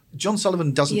 John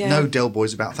Sullivan doesn't know Del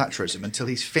Boy's about Thatcherism until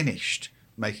he's finished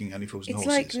making Only Fools and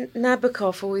Horses. It's like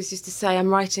Nabokov always used to say, I'm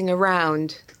writing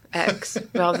around X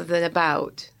rather than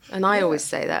about. And I always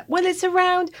say that. Well, it's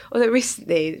around. Although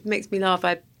recently, it makes me laugh.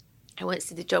 I once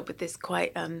did a job with this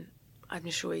quite... I'm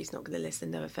sure he's not going to listen,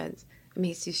 no offence. I mean,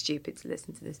 he's too stupid to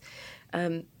listen to this.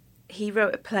 He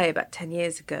wrote a play about 10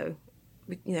 years ago,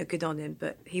 good on him,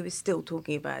 but he was still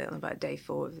talking about it on about day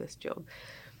 4 of this job.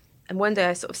 And one day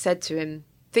I sort of said to him,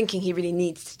 thinking he really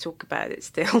needs to talk about it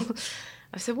still,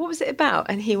 I said, what was it about?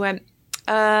 And he went,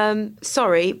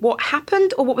 sorry, what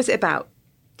happened or what was it about?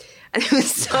 And it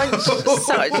was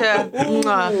such a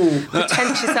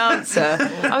pretentious answer.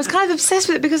 I was kind of obsessed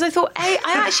with it because I thought, hey,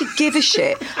 I actually give a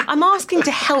shit. I'm asking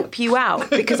to help you out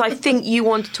because I think you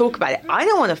want to talk about it. I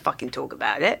don't want to fucking talk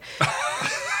about it.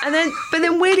 But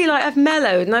then weirdly, like, I've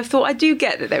mellowed and I thought, I do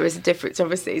get that there is a difference,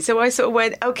 obviously. So I sort of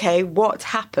went, okay, what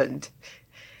happened?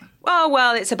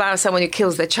 Well, it's about someone who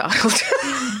kills their child.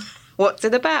 What's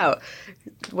it about?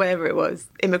 Whatever it was,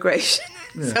 immigration,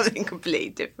 something completely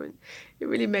different. It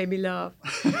really made me laugh.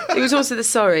 It was also the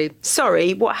sorry.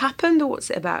 Sorry, what happened or what's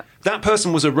it about? That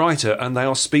person was a writer and they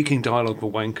are speaking dialogue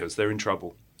for wankers. They're in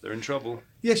trouble. They're in trouble.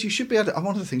 Yes, you should be able to...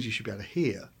 One of the things you should be able to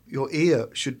hear, your ear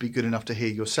should be good enough to hear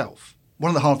yourself. One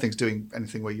of the hard things doing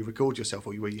anything where you record yourself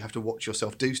or where you have to watch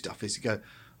yourself do stuff is to go,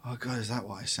 oh, God, is that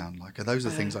what I sound like? Are those the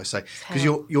things I say? Because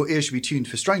your ear should be tuned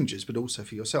for strangers, but also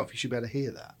for yourself. You should be able to hear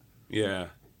that. Yeah.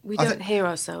 We don't hear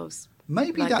ourselves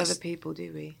maybe like other people,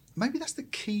 do we? Maybe that's the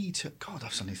key to... God,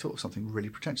 I've suddenly thought of something really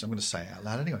pretentious. I'm going to say it out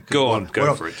loud anyway. Go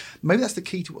for it. Maybe that's the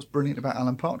key to what's brilliant about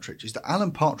Alan Partridge, is that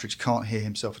Alan Partridge can't hear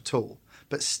himself at all,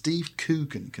 but Steve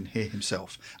Coogan can hear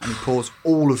himself, and he pours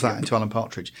all of that into Alan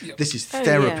Partridge. This is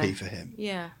therapy for him.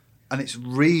 Yeah. And it's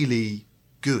really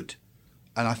good.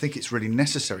 And I think it's really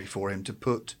necessary for him to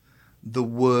put the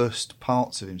worst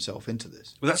parts of himself into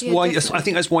this. Well, that's why I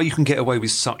think that's why you can get away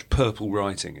with such purple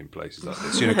writing in places like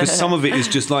this, because some of it is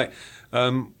just like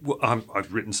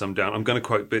I've written some down. I'm going to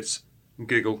quote bits and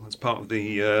giggle. That's part of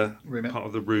the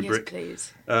rubric.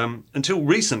 Yes, please. Until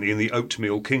recently, in the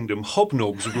oatmeal kingdom,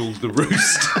 hobnobs ruled the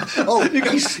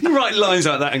roost. You write lines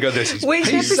like that and go, "This is." Which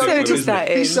episode is that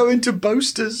in? He's so into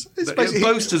Boasters.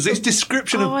 Boasters. His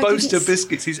description of Boaster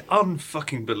biscuits is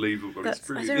unfucking believable. It's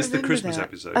brilliant. It's the Christmas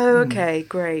episode. Oh, okay,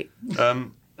 great.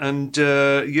 When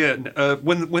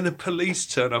the police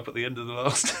turn up at the end of the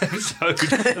last episode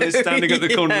and they're standing at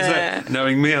the corner and say,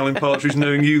 knowing me, Alan Partridge,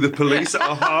 knowing you, the police,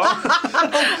 I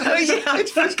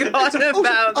forgot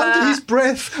about that. Under his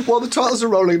breath, while the titles are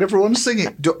rolling and everyone's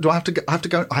singing. Do I have to go? I have to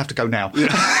go. I have to go now. Yeah.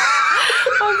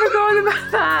 I forgot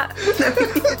about that.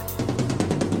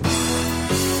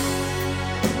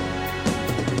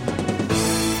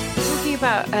 Talking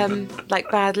about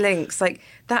like bad links, like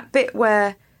that bit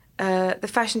where the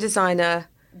fashion designer,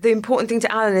 the important thing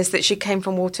to Alan is that she came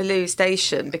from Waterloo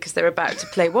Station because they're about to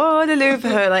play Waterloo for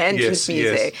her entrance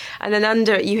music. Yes. And then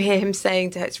under it, you hear him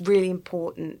saying to her, it's really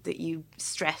important that you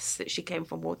stress that she came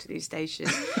from Waterloo Station.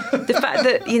 The fact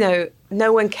that,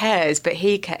 no one cares, but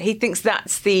he thinks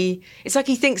it's like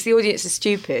he thinks the audience is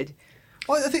stupid.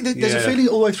 Well, I think there's a feeling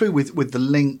all the way through with the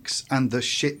links and the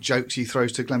shit jokes he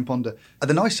throws to Glenn Ponder. And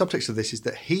the nice subtext of this is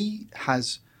that he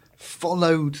has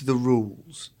followed the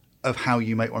rules of how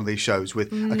you make one of these shows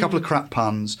with a couple of crap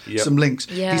puns, some links.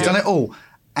 Yeah. He's done it all.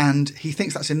 And he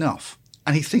thinks that's enough.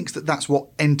 And he thinks that that's what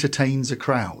entertains a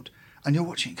crowd. And you're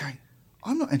watching it going,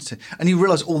 I'm not entertained. And you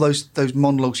realise all those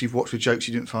monologues you've watched with jokes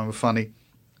you didn't find were funny,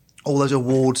 all those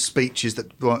award speeches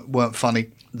that weren't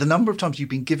funny. The number of times you've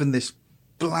been given this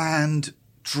bland,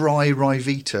 dry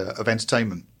Ryvita of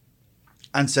entertainment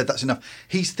and said that's enough.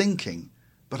 He's thinking,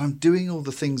 but I'm doing all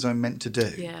the things I'm meant to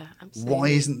do. Yeah, absolutely. Why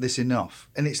isn't this enough?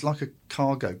 And it's like a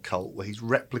cargo cult where he's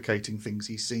replicating things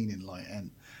he's seen in Light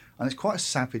N. And it's quite a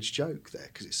savage joke there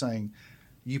because it's saying,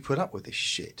 you put up with this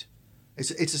shit.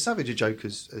 It's as savage a joke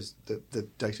as the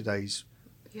day-to-days.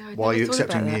 Yeah, why are you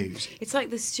accepting news? It's like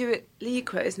the Stuart Lee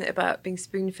quote, isn't it, about being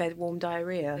spoon-fed warm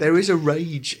diarrhea? There is a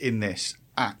rage in this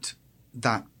at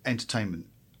that entertainment.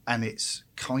 And it's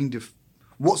kind of...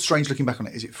 What's strange looking back on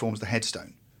it is it forms the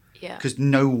headstone. Yeah. Because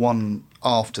no one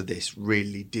after this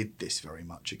really did this very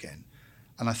much again.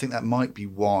 And I think that might be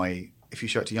why, if you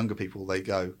show it to younger people, they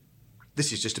go,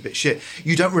 this is just a bit shit.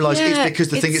 You don't realise it's because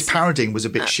the thing it's parodying was a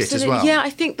bit shit as well. Yeah, I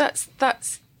think that's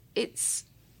it's...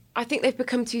 I think they've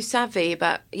become too savvy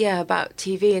about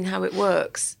TV and how it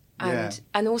works.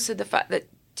 And also the fact that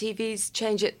TV's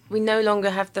change it. We no longer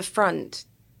have the front,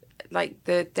 like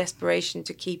the desperation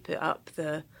to keep it up,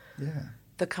 the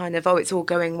kind of, it's all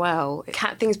going well.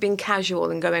 Things being casual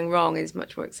and going wrong is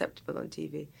much more acceptable on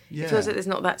TV. Yeah. It feels like there's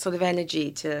not that sort of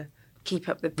energy to keep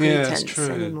up the pretense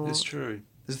anymore. It's true.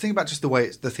 There's a thing about just the way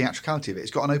the theatricality of it.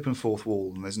 It's got an open fourth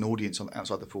wall and there's an audience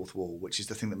outside the fourth wall, which is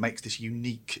the thing that makes this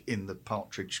unique in the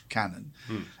Partridge canon,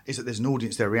 is that there's an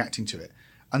audience there reacting to it.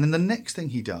 And then the next thing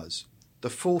he does,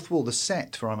 the fourth wall, the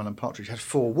set for Alan Partridge had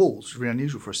 4 walls, which is really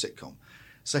unusual for a sitcom.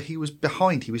 So he was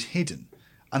behind, he was hidden.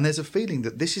 And there's a feeling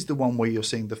that this is the one where you're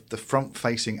seeing the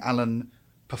front-facing Alan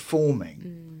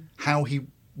performing how he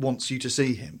wants you to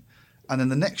see him. And then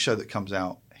the next show that comes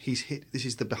out, he's hit. This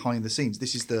is the behind the scenes.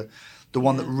 This is the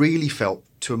one that really felt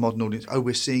to a modern audience,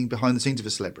 we're seeing behind the scenes of a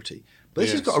celebrity. But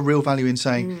this has got a real value in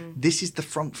saying, this is the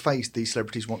front face these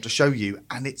celebrities want to show you,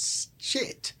 and it's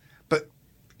shit. But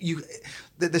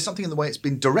there's something in the way it's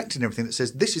been directed and everything that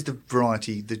says this is the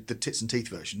variety, the tits and teeth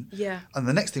version. Yeah. And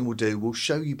the next thing we'll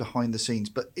show you behind the scenes,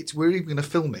 but we're even going to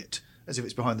film it as if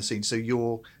it's behind the scenes, so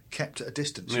you're kept at a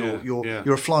distance.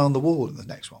 You're a fly on the wall in the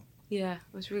next one. Yeah, it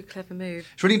was a really clever move.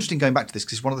 It's really interesting going back to this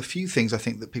because it's one of the few things I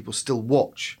think that people still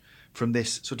watch from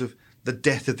this sort of the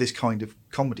death of this kind of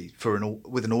comedy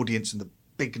with an audience and the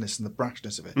bigness and the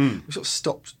brashness of it. We sort of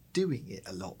stopped doing it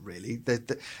a lot, really.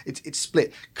 It's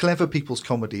split. Clever people's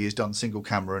comedy is done single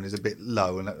camera and is a bit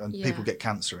low and people get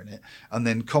cancer in it. And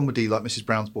then comedy like Mrs.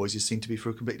 Brown's Boys is seen to be for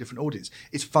a completely different audience.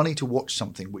 It's funny to watch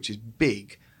something which is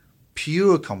big,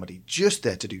 pure comedy, just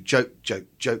there to do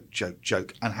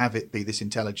joke, and have it be this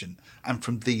intelligent. And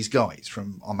from these guys,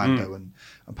 from Armando and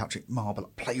Patrick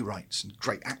Marble, playwrights and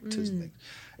great actors and things.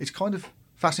 It's kind of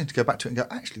fascinating to go back to it and go,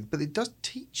 actually, but it does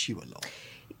teach you a lot.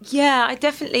 Yeah,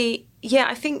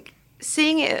 I think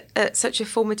seeing it at such a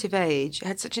formative age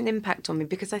had such an impact on me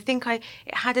because I think it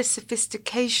had a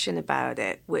sophistication about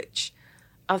it which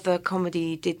other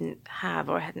comedy didn't have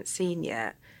or I hadn't seen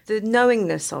yet. The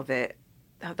knowingness of it,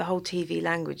 the whole TV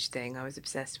language thing I was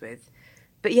obsessed with.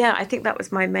 But yeah, I think that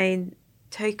was my main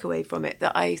takeaway from it,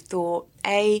 that I thought,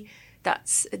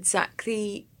 that's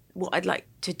exactly what I'd like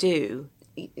to do.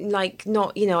 Like,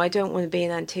 not, you know, I don't want to be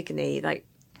an Antigone, like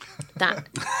that,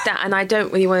 and I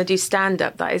don't really want to do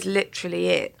stand-up. That is literally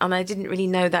it. And I didn't really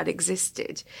know that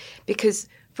existed, because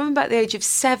from about the age of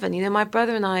 7, you know, my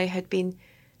brother and I had been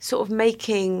sort of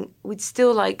we'd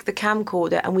still like the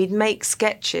camcorder, and we'd make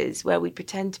sketches where we'd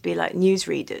pretend to be like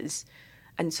newsreaders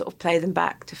and sort of play them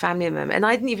back to family members. And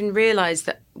I didn't even realise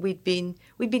that we'd been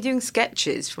doing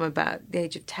sketches from about the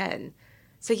age of 10.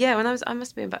 So yeah, when I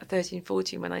must have been about 13,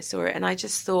 14 when I saw it, and I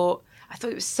thought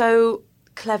it was so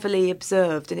cleverly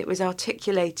observed, and it was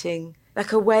articulating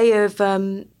like a way of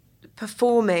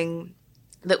performing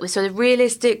that was sort of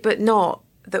realistic but not,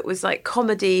 that was like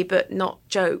comedy but not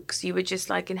jokes. You were just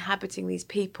like inhabiting these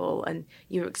people, and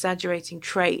you were exaggerating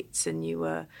traits, and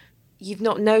you've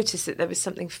not noticed that there was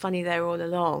something funny there all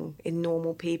along in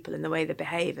normal people and the way they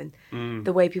behave, and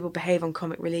the way people behave on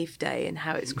Comic Relief Day and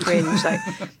how it's cringe. Like,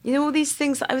 you know, all these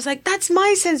things that I was like, that's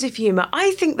my sense of humour.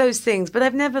 I think those things, but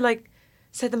I've never like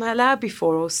said them out loud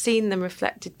before or seen them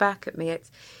reflected back at me.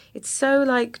 It's so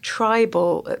like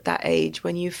tribal at that age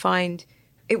when you find...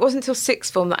 It wasn't until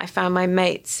sixth form that I found my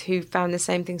mates who found the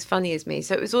same things funny as me.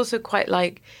 So it was also quite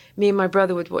like me and my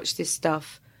brother would watch this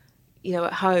stuff, you know,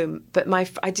 at home. But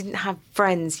I didn't have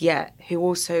friends yet who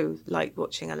also liked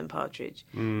watching Alan Partridge.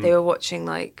 They were watching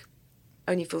like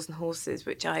Only Fools and Horses,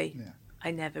 which I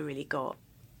never really got.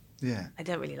 Yeah, I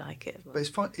don't really like it. But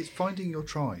it's finding your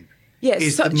tribe. Yeah, it's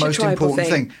is such the most a tribal important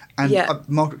thing. And yeah.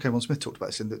 Margaret Cameron Smith talked about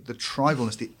this, and the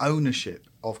tribalness, the ownership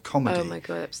of comedy oh my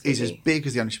God, absolutely. is as big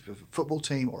as the ownership of a football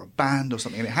team or a band or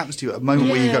something. And it happens to you at a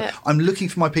moment where you go, I'm looking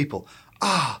for my people.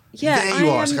 There you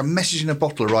are. It's like a message in a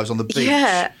bottle arrives on the beach.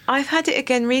 Yeah, I've had it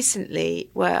again recently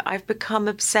where I've become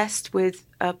obsessed with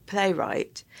a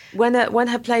playwright. When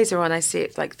her plays are on, I see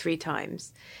it like 3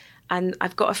 times. And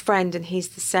I've got a friend and he's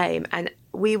the same. And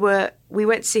we went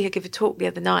to see her give a talk the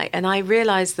other night, and I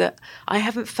realised that I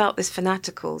haven't felt this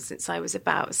fanatical since I was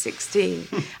about 16.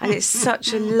 And it's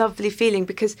such a lovely feeling,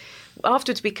 because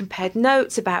afterwards we compared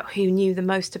notes about who knew the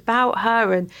most about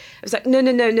her, and I was like, no,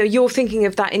 you're thinking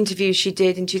of that interview she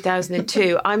did in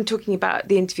 2002. I'm talking about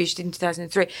the interview she did in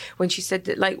 2003 when she said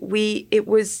that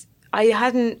I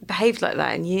hadn't behaved like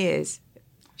that in years.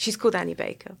 She's called Annie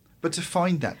Baker. But to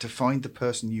find the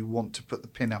person you want to put the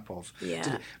pin up of.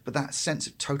 Yeah. But that sense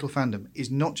of total fandom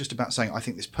is not just about saying, I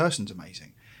think this person's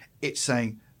amazing. It's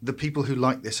saying, the people who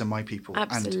like this are my people.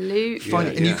 Absolutely.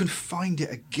 And you can find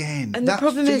it again. And that the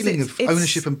problem feeling is of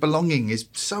ownership and belonging is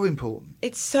so important.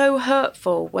 It's so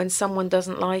hurtful when someone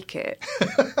doesn't like it.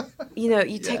 You know,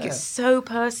 you take it so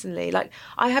personally. Like,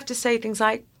 I have to say things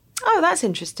like, oh, that's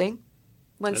interesting,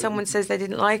 when someone says they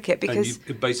didn't like it, because...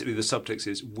 And basically the subtext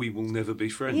is, we will never be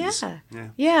friends.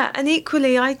 Yeah, and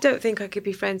equally, I don't think I could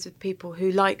be friends with people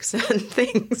who like certain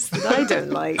things that I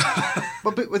don't like.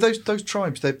 But with those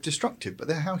tribes, they're destructive, but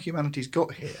they're how humanity's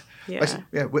got here.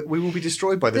 Yeah, we will be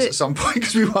destroyed by this at some point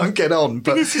because we won't get on.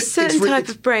 But it's a certain type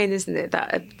of brain, isn't it?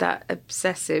 That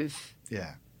obsessive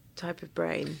type of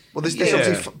brain. Well,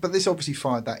 this obviously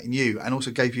fired that in you, and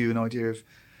also gave you an idea of,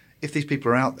 if these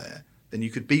people are out there, then you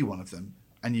could be one of them.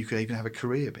 And you could even have a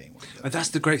career being one of them. And that's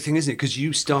the great thing, isn't it? Because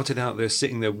you started out there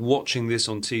sitting there watching this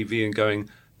on TV and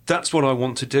going, that's what I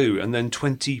want to do. And then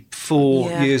 24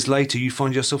 years later, you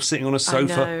find yourself sitting on a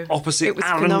sofa opposite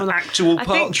Alan Actual Partridge.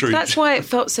 I think that's why it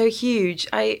felt so huge.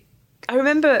 I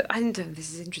remember, I don't know if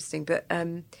this is interesting, but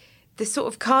the sort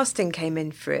of casting came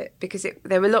in for it, because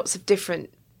there were lots of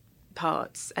different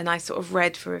parts, and I sort of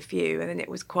read for a few, and then it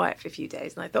was quiet for a few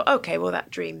days, and I thought, okay, well, that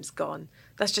dream's gone.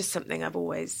 That's just something I've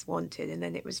always wanted. And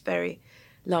then it was very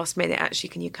last minute, actually,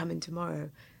 can you come in tomorrow?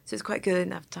 So it's quite good. I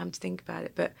didn't have time to think about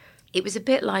it. But it was a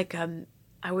bit like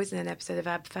I was in an episode of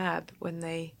Ab Fab when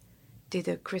they did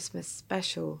a Christmas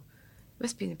special. It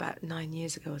must have been about 9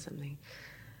 years ago or something.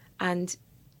 And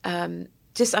I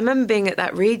remember being at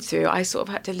that read-through, I sort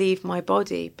of had to leave my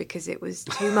body because it was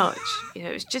too much. You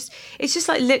know, it's just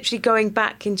like literally going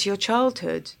back into your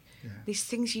childhood. Yeah. These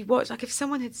things you watch, like if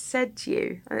someone had said to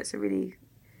you, and it's a really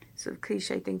sort of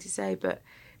cliche thing to say, but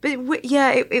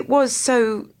it was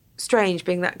so strange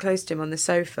being that close to him on the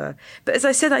sofa. But as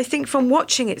I said, I think from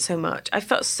watching it so much, I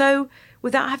felt so,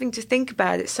 without having to think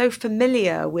about it, so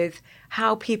familiar with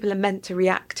how people are meant to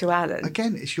react to Alan.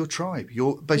 Again, it's your tribe.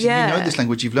 You know this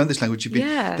language, you've learned this language,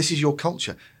 this is your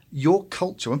culture. Your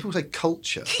culture. When people say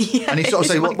culture, and you sort of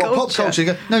say, "What pop culture?"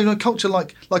 You go, "No, culture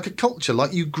like a culture,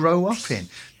 like you grow up in."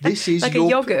 This is like your a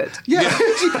yogurt. Yeah,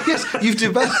 yes. You've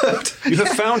developed. You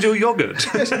have found your yogurt.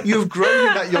 Yes, you have grown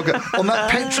in that yogurt on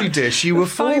that Petri dish. You were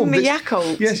formed. I'm the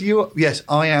Yakult. Yes, you are. Yes,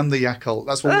 I am the Yakult.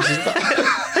 That's what this is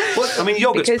about. I mean,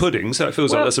 yoghurt's pudding, so it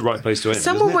feels like that's the right place to end.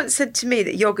 Someone once said to me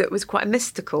that yoghurt was quite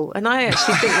mystical, and I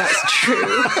actually think that's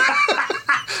true.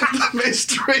 The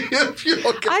mystery of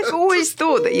yoghurt. I've always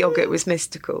thought that yoghurt was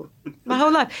mystical my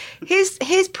whole life.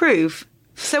 Here's proof.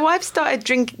 So I've started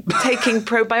taking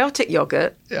probiotic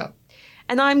yoghurt. Yeah.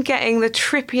 And I'm getting the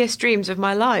trippiest dreams of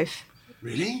my life.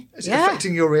 Really? It's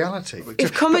affecting your reality.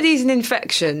 If comedy's an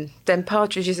infection, then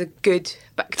partridge is a good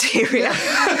bacteria.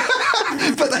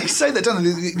 But they say that, don't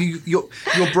they? Your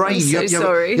brain. I'm so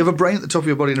sorry. You have a brain at the top of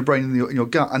your body and a brain in your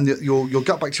gut, and your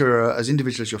gut bacteria are as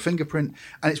individual as your fingerprint,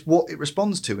 and it's what it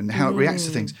responds to and how it reacts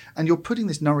to things. And you're putting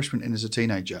this nourishment in as a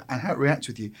teenager, and how it reacts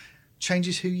with you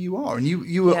changes who you are. And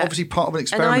you were obviously part of an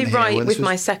experiment. And I write with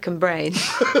my second brain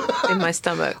in my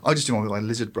stomach. I just do one with my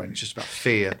lizard brain. It's just about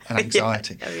fear and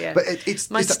anxiety. Yeah. Oh, yeah. But it's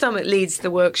my stomach leads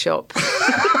the workshop.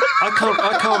 I can't.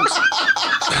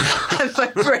 And my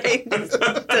brain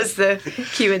does the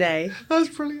Q&A. That's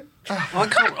brilliant.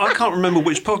 I can't remember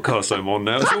which podcast I'm on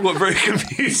now. It's all got very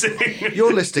confusing.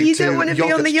 You're listening you to don't want to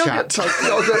be on the Yoghurt Chat.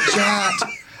 Yoghurt Chat.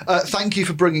 Thank you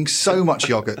for bringing so much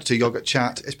yoghurt to Yoghurt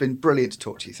Chat. It's been brilliant to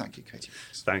talk to you. Thank you, Katie.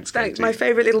 Thanks, Katie. My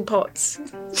favourite little pots.